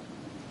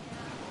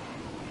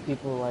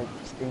 People like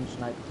stream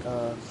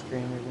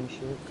streamers and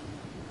shit,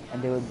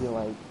 and they would be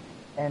like,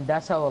 and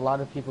that's how a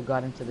lot of people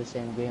got into the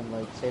same game.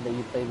 Like, say that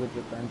you played with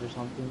your friends or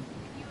something,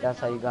 that's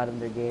how you got in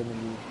their game,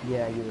 and you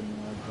would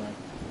know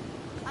exactly.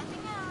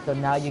 So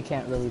now you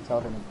can't really tell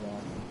them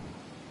exactly.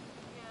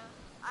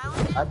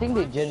 Yeah, I think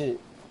they did it.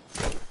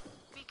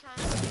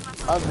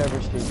 Because I've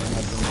never streamed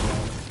sniping.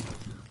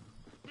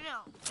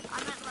 No, I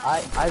meant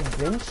like. I've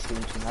been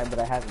streamed tonight, but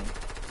I haven't.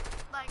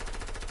 Like,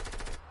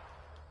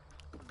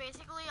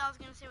 basically, I was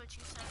gonna say what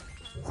you said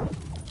because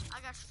I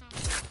got streamed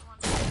one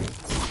day.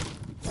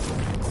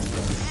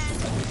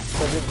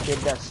 So this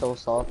kid got so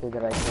salty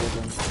that I told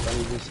him that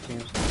he just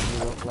streamed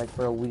like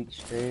for a week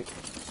straight.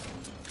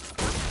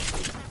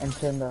 And like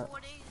Panda. 4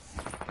 days.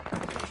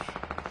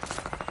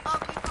 Oh,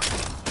 can you come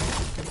here?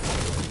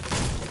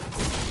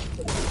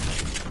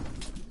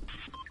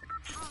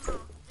 I don't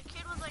know. The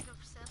kid was like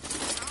obsessed with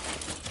it,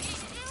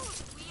 you know? It was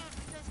weird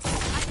because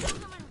I knew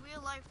him in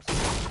real life too.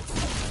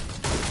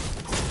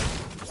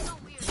 It's so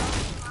weird.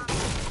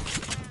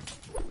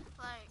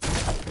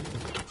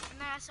 And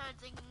then I started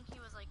thinking he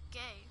was like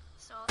gay.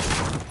 So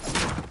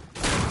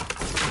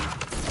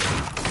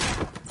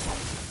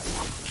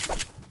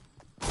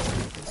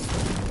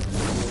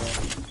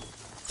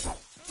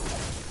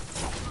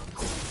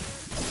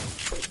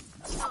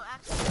oh,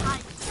 actually, hi.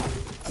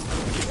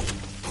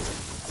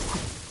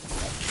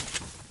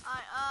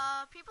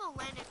 People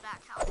landed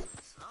back houses,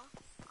 so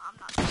I'm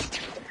not sure.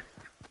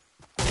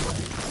 I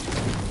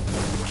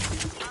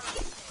like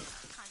to say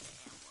I kind of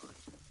am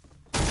worried.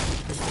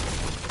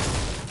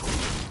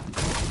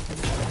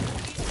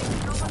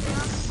 No one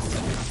down?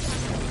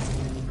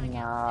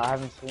 Nah, I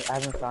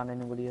haven't found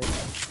anybody yet.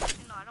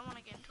 No, I don't want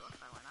to get into a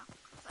fight right now.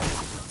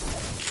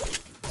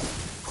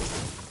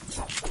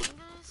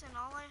 Fingers and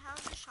all I have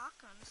is a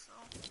shotgun, so.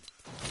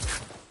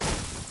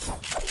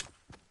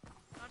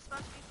 You know it's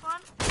about to be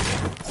fun?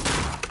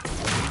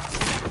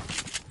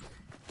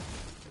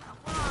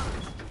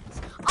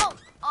 Oh,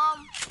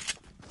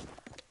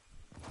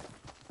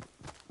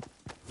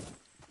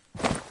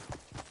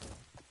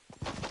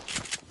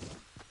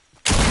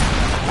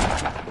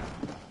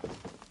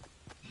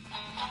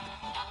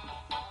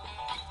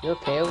 You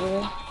okay over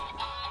there?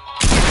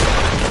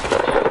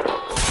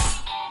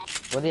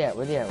 Where they at?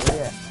 Where they at? Where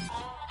they at?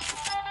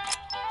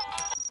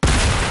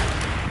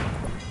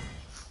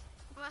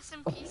 rest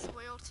in peace,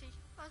 royalty.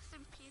 Rest in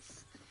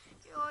peace.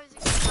 You're always a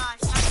good guy.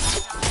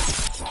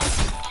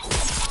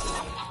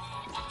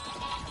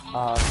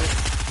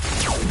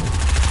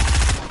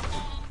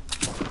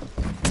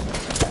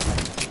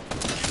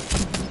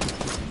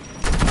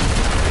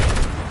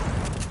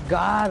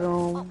 Got him.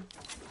 Oh,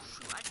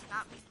 shoot, I did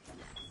not mean to do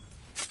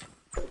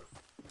that.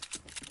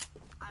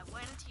 I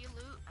went into your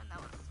loot, and that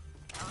was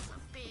a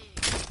big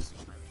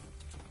mistake by me.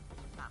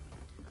 Not mean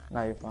to do that. No,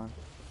 you're fine.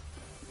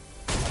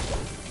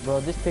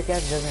 Bro, this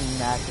pickaxe doesn't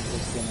match with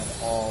this skin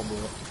at all, bro.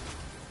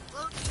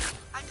 Loki,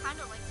 I kind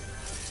of like the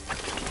nerf.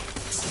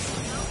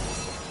 You know?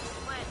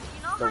 But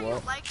you know The how you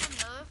what? like the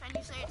nerf and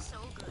you say it's so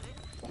good,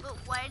 but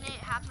when it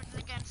happens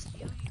against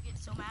you, you get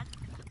so mad.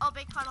 Oh,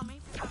 big pot on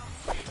me. Big pot on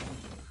me.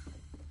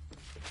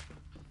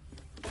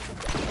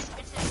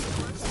 It's his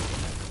worst.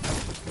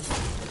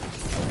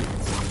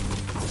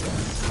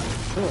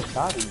 Who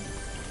shot you?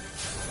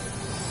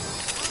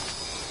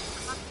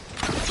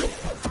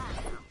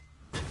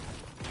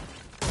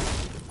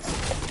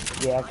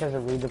 Yeah, because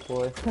of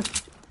redeploy.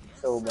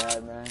 So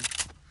bad, man.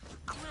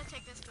 I'm gonna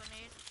take this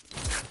grenade.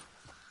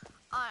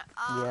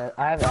 Yeah,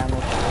 I have ammo for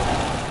it.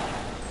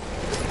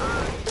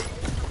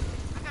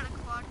 I got a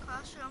quad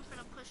crasher. I'm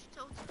gonna push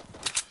tilt.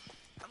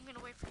 I'm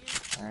gonna wait for you.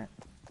 Alright.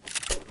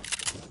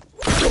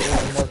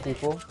 There's more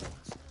people.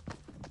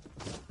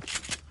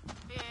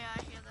 Yeah, I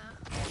hear that.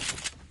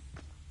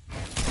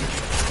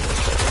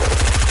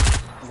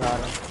 Got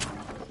him.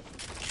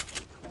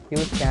 He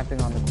was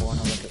camping on the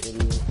corner like an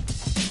idiot.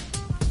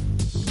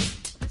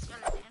 This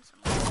gotta dance some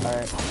more.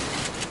 Alright.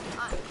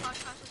 Quad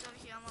crasher's over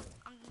here.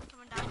 I'm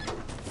coming down.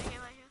 Okay,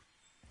 right here.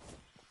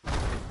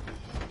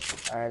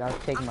 Alright, I'll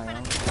take my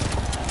own.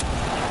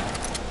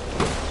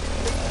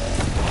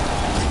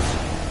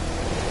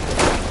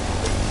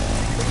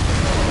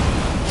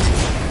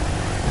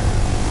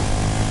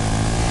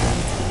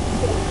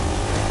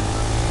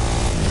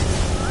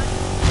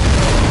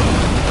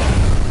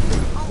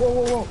 Whoa,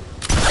 whoa, whoa.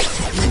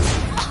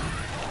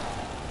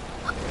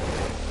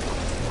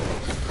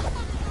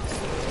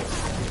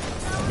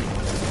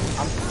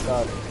 I'm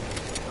stuck.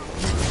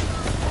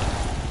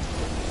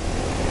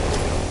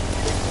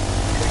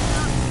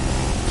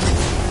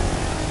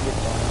 You're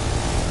fine.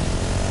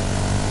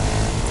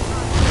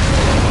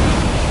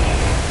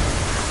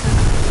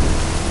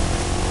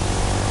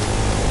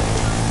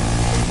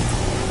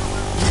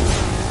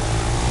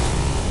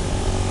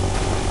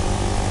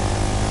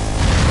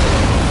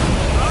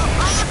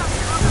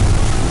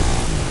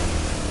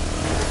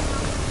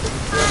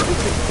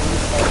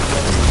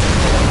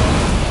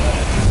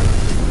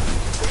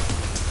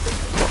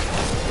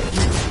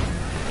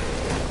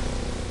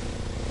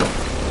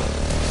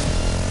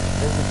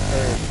 There's a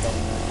terrorist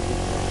somewhere.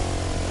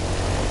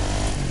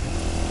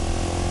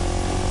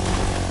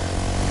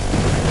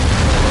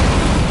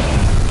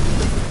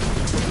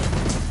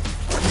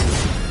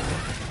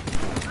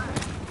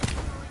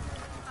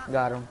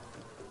 Got him.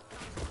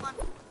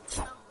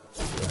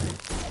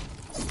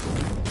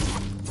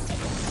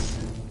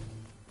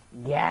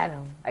 Got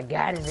him. I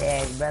got his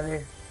ass,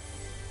 brother.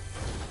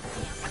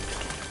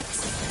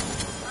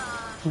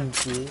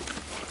 Cute. Is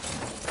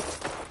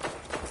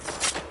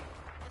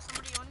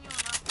somebody on you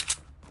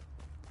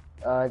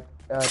or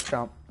not?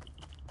 Trump.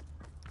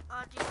 Do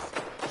you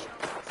see the show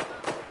and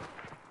stuff?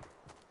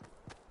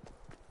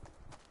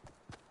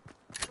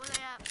 Where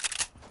they at?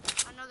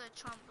 I know they're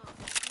Trump, but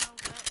you know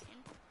where in?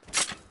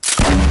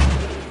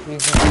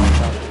 He's in the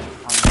top.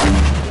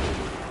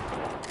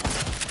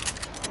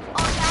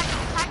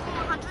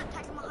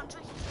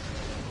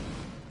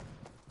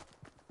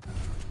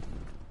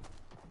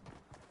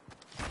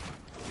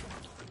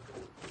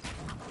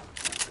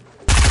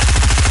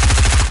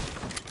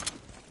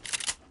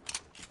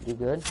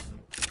 good?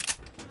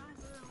 I'm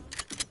good.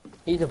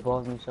 He's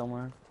above me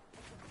somewhere.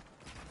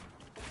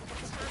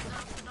 It's good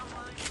though, so don't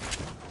worry.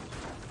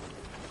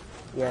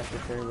 Yeah,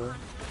 for sure, bro.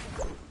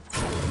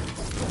 100.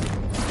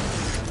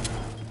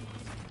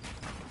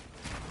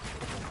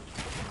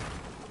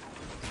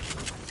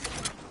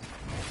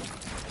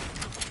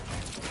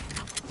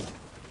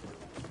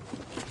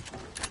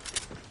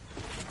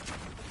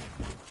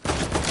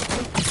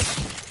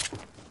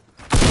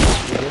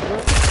 You good,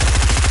 bro?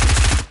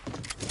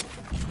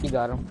 You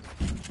got him.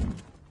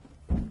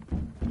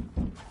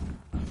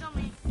 He's on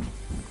me.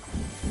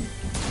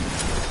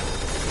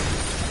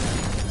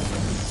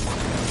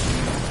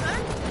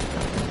 Good?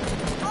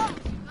 Oh,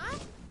 you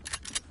good?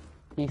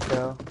 He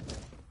fell.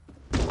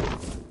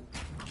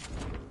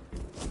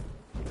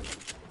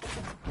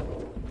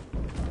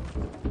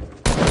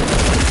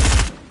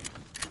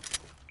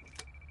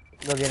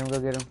 Go get him, go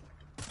get him.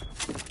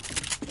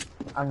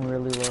 I'm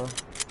really low.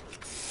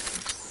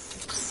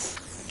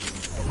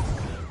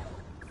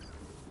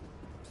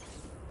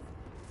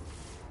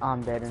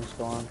 I'm dead in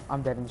storm.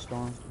 I'm dead in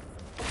storm.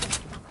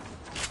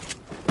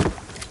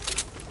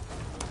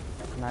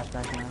 Nice,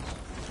 nice, nice.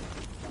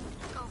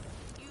 Go.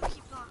 You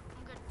keep going.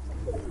 I'm good.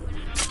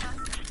 I'm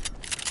gonna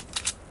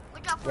go.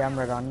 Look out for Yeah, him. I'm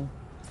right on you.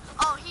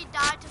 Oh, he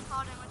died to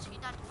fall damage. He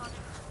died to fall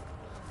damage.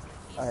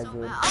 He's Alright, so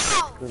good. bad.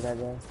 Oh Screw no! that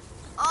guy.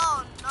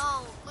 Oh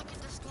no! Look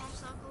at the storm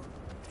circle.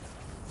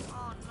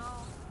 Oh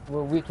no.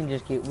 Well, we can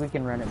just keep, we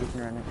can run it, we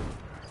can run it.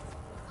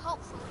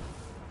 Hopefully.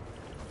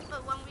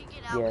 But when we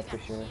get out, Yeah, we for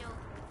got sure. healed.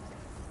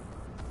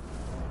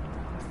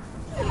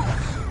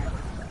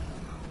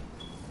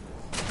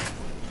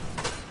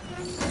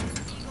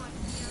 Eagle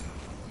in here.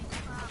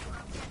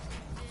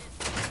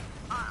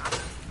 I'm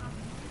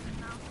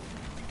good now.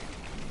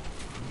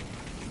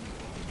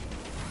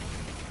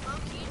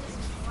 Low-key, just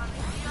keep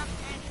running. Do you have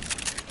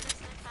anything to get us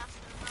there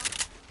faster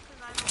enough?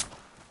 Because I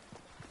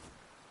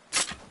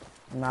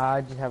don't. Nah,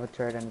 I just have a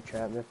turret and a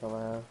trap, that's all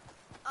I have.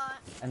 Uh,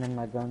 And then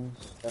my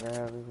guns that I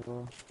have as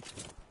well.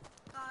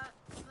 but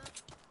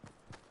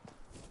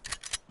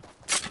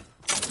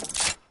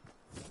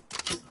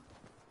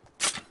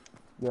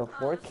Yo,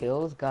 4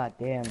 kills? God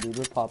damn, dude,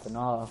 we're popping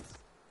off.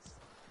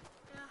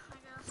 yeah, I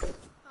guess.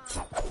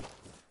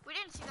 We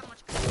didn't see that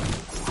much.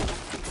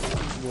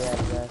 Yeah,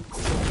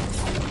 exactly.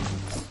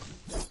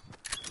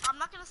 I'm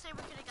not gonna say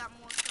we could have got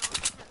more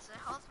kills because the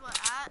health we're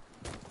at,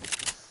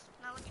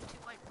 not looking too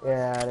white.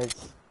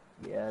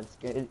 Yeah, it's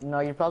good. No,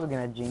 you're probably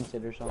gonna jinx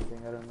it or something,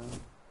 I don't know.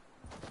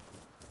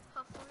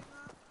 Hopefully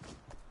not.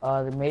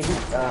 Maybe,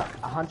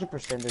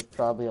 100% is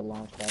probably a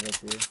launch pad up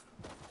here.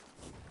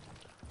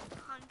 100%.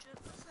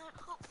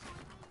 Hopefully,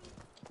 maybe.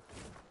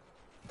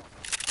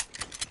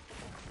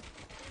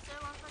 Is there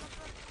one for the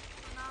foot?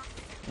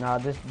 No. Nah,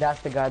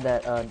 that's the guy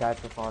that, died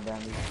for fall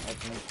damage, I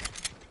think.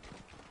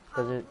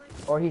 Probably.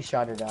 Or he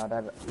shot it out,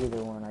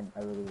 either one, I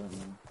really don't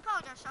know.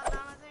 Probably got shot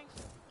down, I think.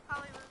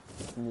 Probably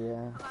was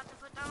Yeah, about to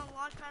put down a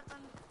launch pad, then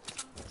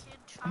some kid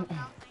shot him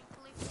down,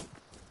 thankfully.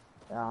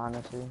 yeah,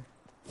 honestly.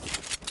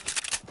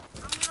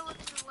 I'm gonna look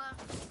to the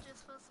left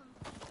just for some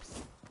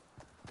peeps.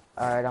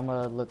 Alright, I'm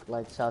gonna look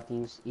like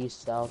southeast,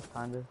 east, south,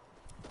 kinda.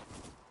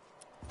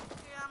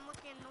 Yeah, I'm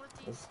looking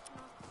northeast,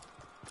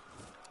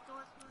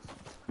 northeast.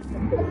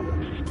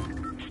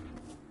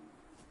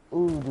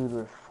 Ooh, dude,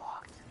 we're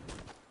fucked.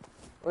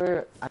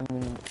 I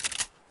mean,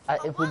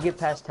 if we get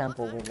past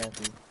Temple, we're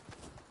lucky.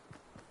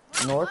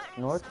 North,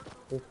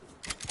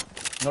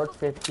 north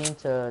 15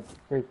 to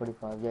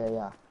 345,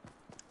 yeah.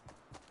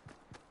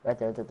 Right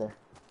there.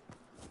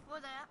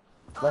 Where they at?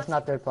 Oh, Let's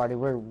not third party,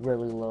 we're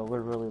really low,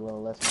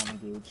 let's not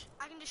engage.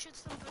 I can just shoot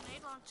some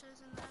grenade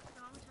launchers in there if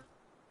you want me to.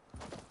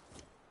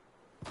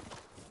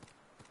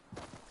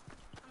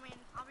 I mean,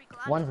 I'll be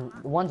glad to do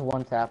that.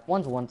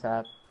 One's one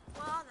tap.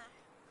 Where are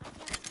they? I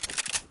can't see.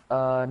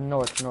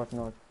 North.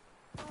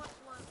 North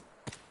what?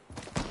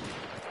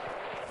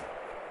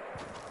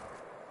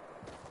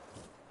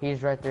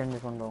 He's right there in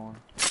this window one.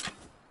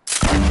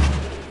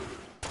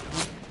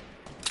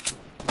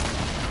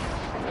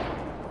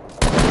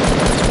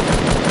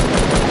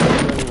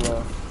 Really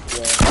low.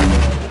 Yeah.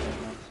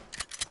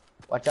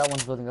 Watch out,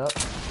 one's building up.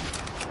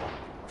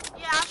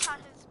 Yeah, I shot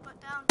his butt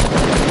down.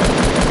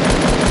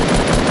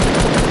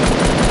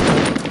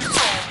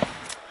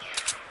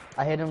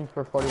 I hit him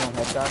for 41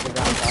 headshots. They're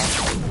down top.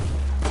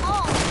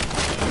 Oh!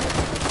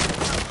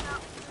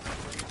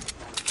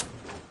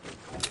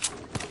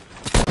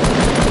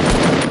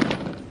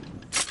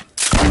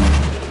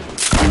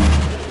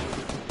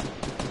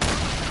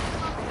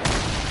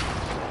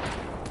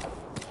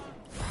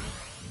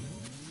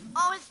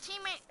 Oh, his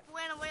teammate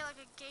ran away like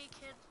a gay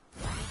kid.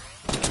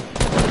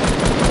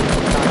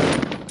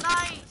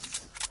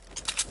 Nice!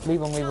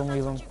 Leave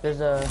him.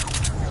 There's a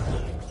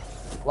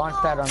launch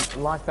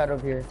pad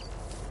over here.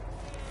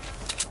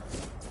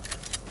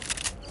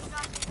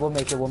 We'll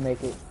make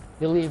it.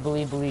 Believe,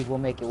 we'll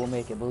make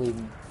it, believe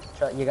me.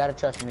 You gotta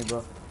trust me,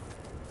 bro.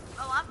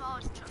 Oh, I've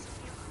always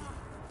trusted you.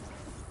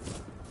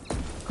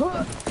 Come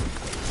on.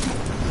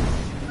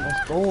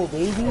 Let's go,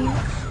 baby.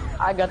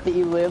 I got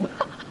the elim.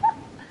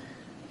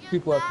 Yeah,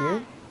 People up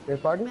here? Their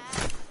party? Wait,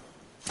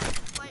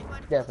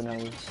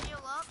 Definitely. heal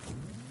up.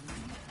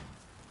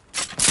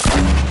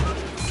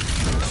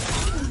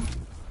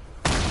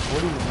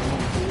 What do you mean,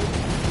 dude?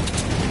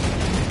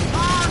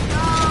 Oh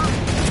no!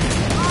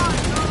 Oh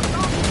no!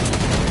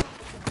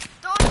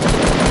 Don't!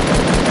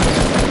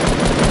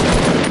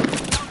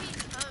 Oh,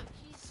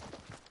 he's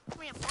hurt.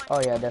 Come here, boy.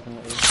 Oh yeah,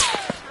 definitely.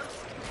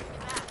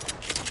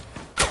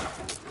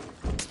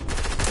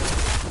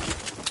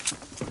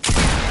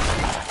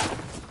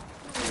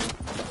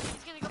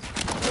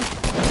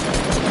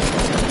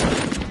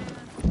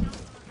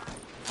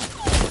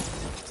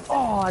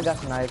 Oh, I got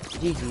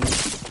sniped. GG.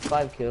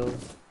 5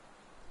 kills.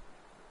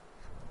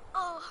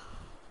 Oh.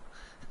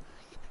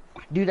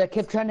 Dude, I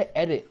kept trying to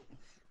edit.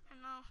 I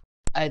know.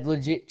 I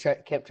legit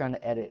kept trying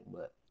to edit,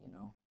 but, you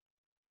know.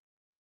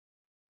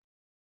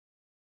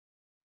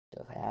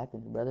 Stuff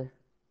happens, brother.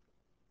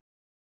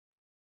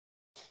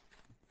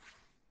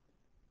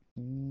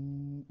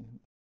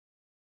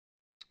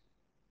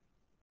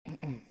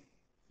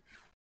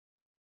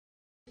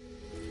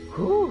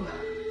 Whew.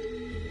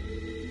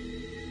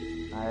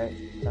 Alright,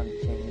 time to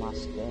change my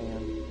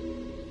stand.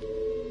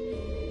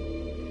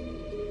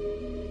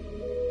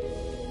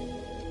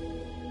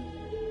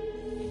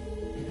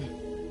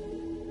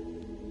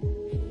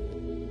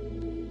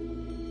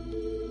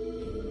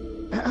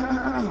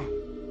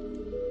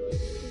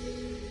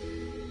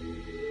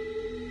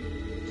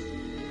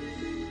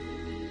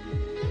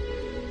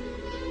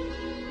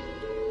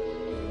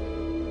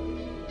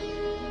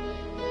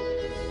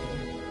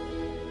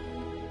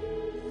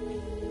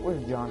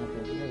 Where's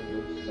Jonathan? There he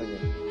is. Okay.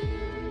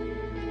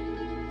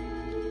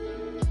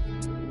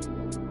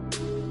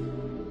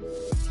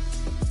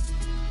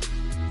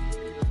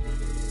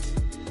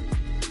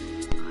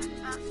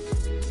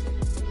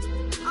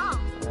 Oh.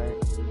 Alright.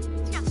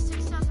 He's got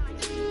 6,000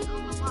 XP. I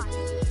don't know why.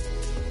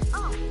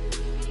 Oh.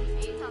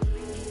 8,000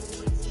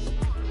 XP.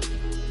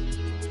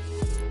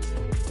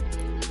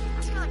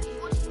 That's got like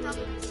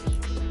 14,000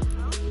 XP. What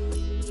the hell?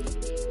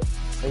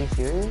 Are you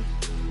serious?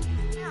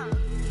 Yeah.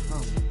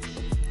 Oh.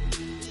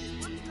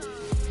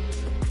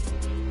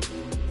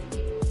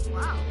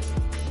 Wow.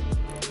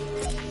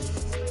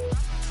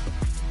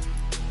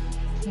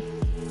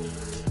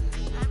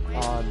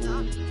 Oh,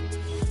 dude.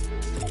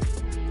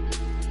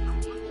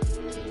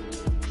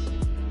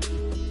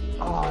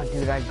 Oh,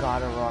 dude, I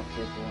got a rock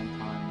this one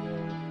time,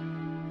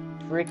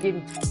 bro. Freaking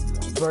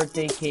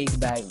birthday cake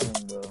back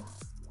then, bro.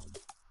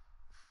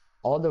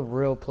 All the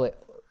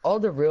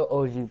real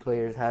OG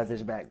players have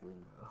this back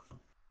then, bro.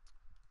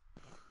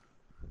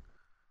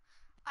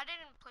 I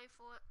didn't play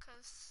for it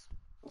because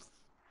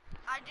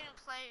I didn't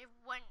play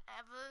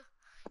whenever.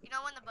 You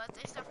know, when the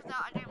birthday stuff was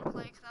out, I didn't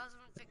play because I was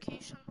on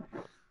vacation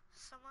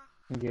somewhere.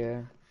 Yeah.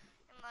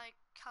 In like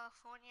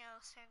California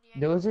or San Diego.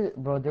 There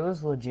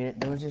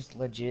was just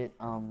legit,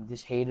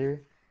 this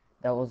hater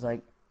that was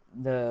like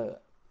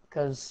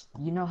cause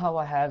you know how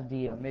I have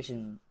the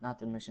mission, not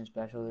the mission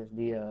specialist,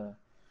 what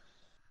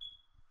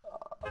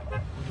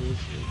is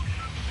it?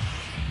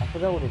 I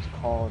forgot what it's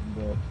called,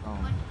 but,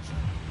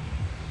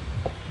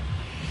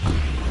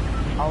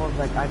 I was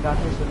like, I got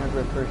this whenever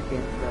it first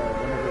came,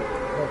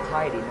 the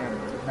Tidy, never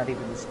mind, it's not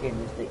even the skin,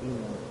 it's the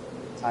email.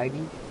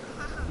 Tidy?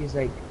 He's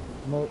like,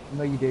 no,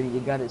 you didn't. You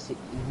got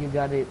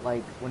it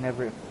like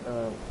whenever it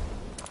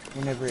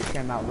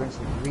came out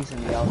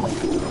recently. I was like,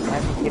 it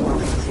hasn't came out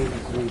in season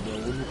 3, bro.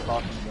 What are you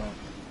talking about?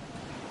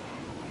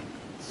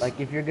 Like,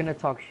 if you're gonna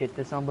talk shit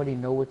to somebody,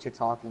 know what you're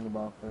talking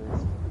about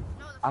first.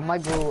 I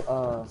might go,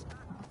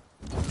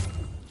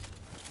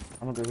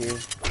 I'm gonna go here,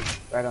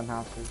 right on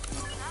houses.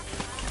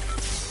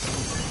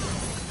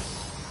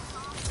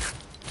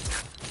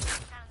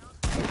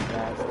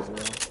 Exactly,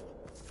 bro.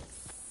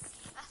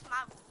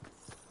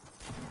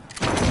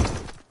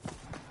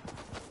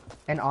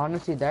 And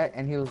honestly,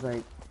 he was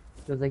like,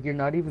 you're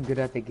not even good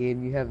at the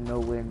game. You have no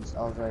wins.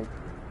 I was like,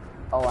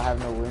 oh, I have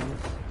no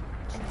wins.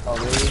 Oh,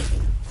 really?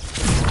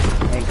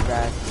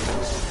 Exactly.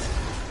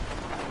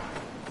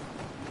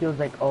 He was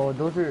like, oh,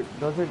 those you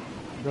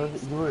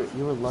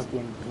were lucky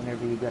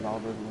whenever you got all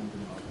those wins.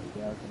 And I was like,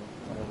 yeah, okay,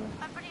 whatever.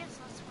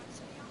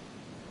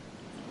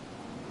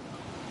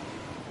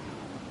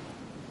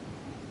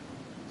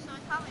 So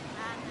it's probably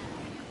mad that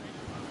you win.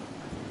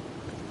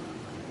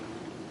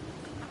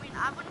 I mean,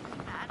 I wouldn't be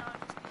mad. I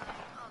would just be like,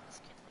 oh, this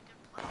kid's a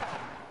good player.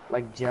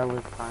 Like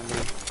jealous, kind of.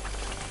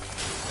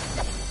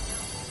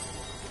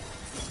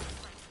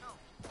 Like,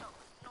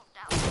 no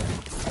doubt.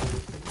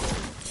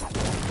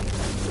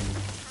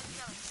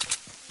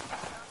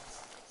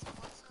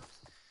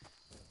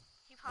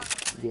 He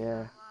probably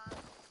Yeah.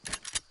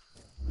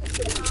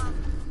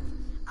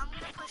 I'm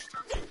gonna push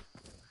token.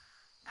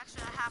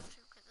 Actually, I have to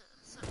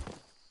because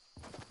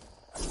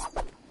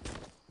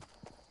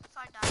if I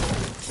die.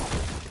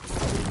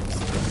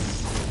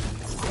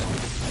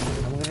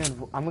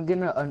 I'm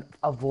gonna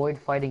avoid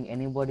fighting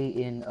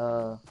anybody in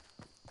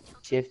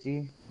Shifty.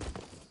 Okay.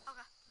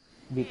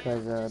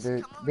 Because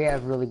they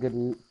have really good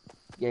loot.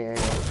 Yeah.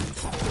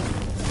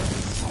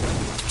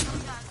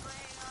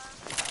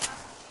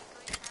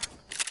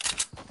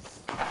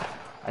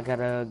 I I got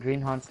a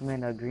green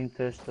huntsman, a green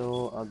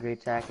pistol, a gray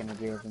tack, and a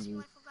gray Oh, SMG. team,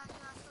 I forgot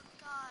you. I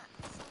forgot.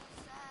 So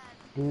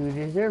sad. Dude,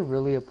 is there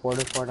really a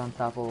porta fort on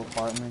top of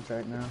apartments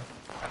right now?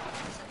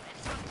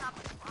 It's on top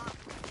of the block.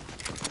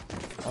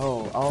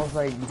 Oh, I was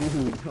like,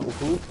 dude,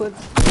 who put?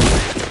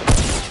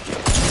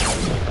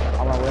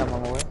 On my way, I'm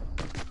on my way.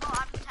 Oh,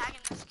 I'm tagging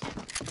this kid.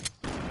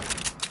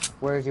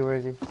 Where is he? Where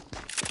is he?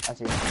 I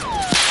see him. I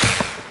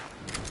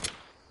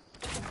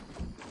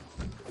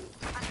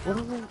What fell.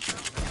 is it?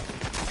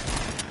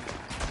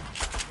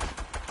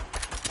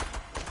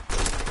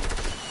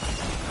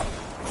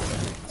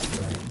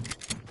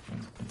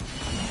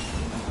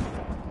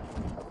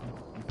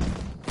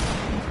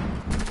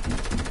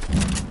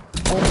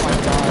 Oh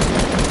my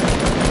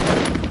god.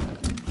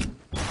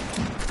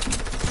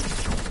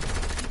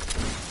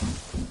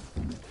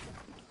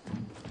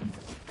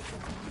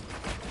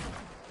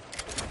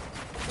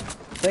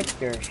 Fix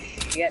your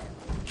shit.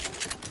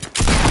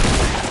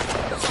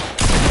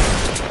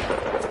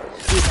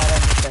 Dude, how did I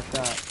miss that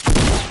shot?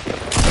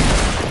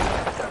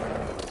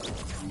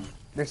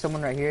 There's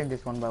someone right here and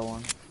just one by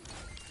one.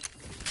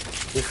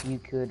 If you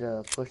could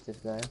push this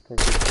guy, cause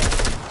he's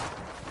fast.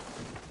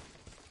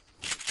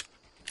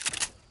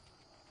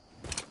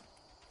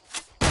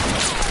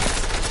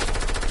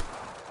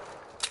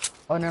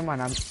 Oh, never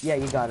mind. Yeah,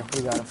 you got him.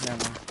 You got him.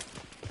 Never mind.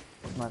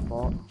 It's my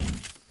fault.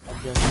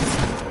 I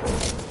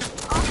just.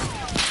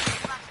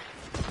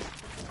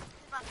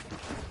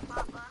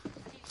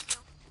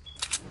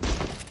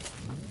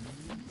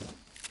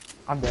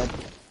 I'm dead.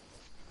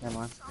 Never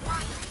mind.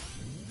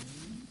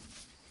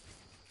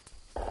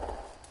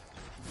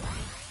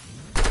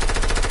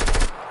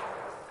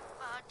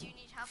 Do you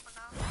need help or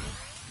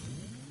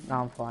no?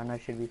 No, I'm fine. I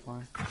should be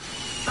fine.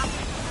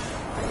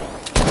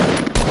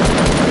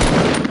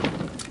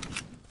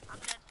 I'm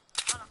dead.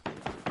 Hold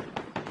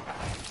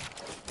on.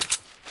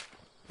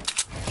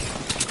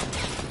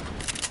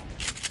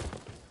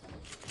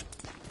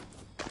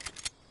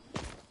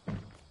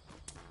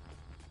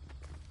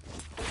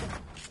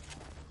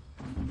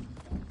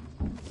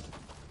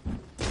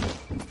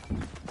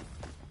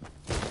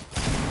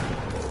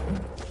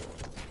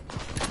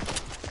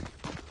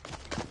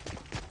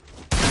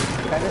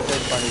 Kind of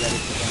third party that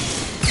is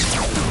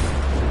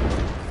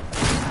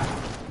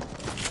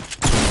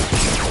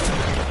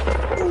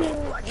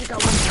Ooh, I think I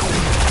won.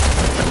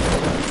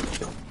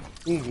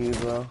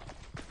 GG, bro.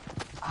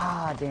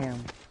 Ah, damn.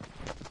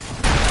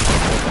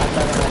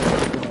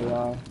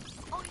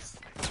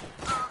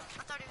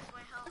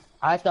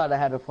 I thought I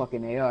had a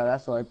fucking AR,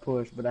 that's why I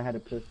pushed, but I had a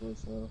pistol,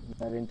 so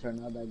that didn't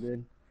turn out that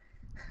good.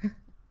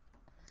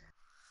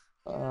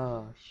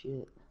 Oh,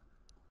 shit.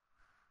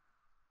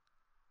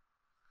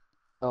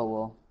 Oh,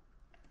 well.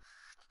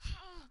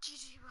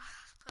 GG,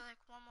 play like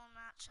one more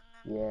match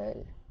and then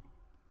Yeah.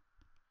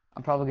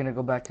 I'm probably gonna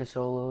go back to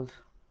solos.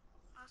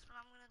 that's what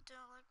I'm gonna do,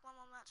 like one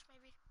more match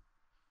maybe.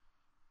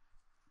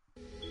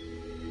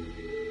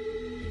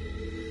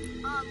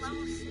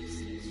 Level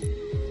 62.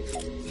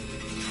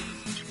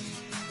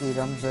 Dude,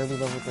 I'm barely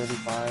level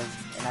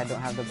 35, and I don't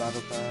have the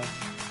battle pass.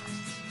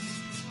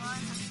 Why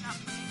have you not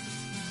played?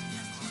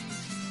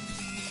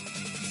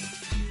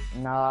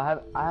 No, I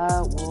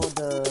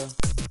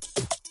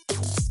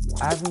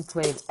haven't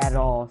played at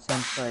all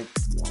since, like,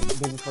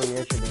 day before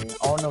yesterday.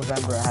 All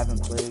November I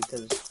haven't played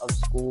because of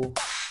school.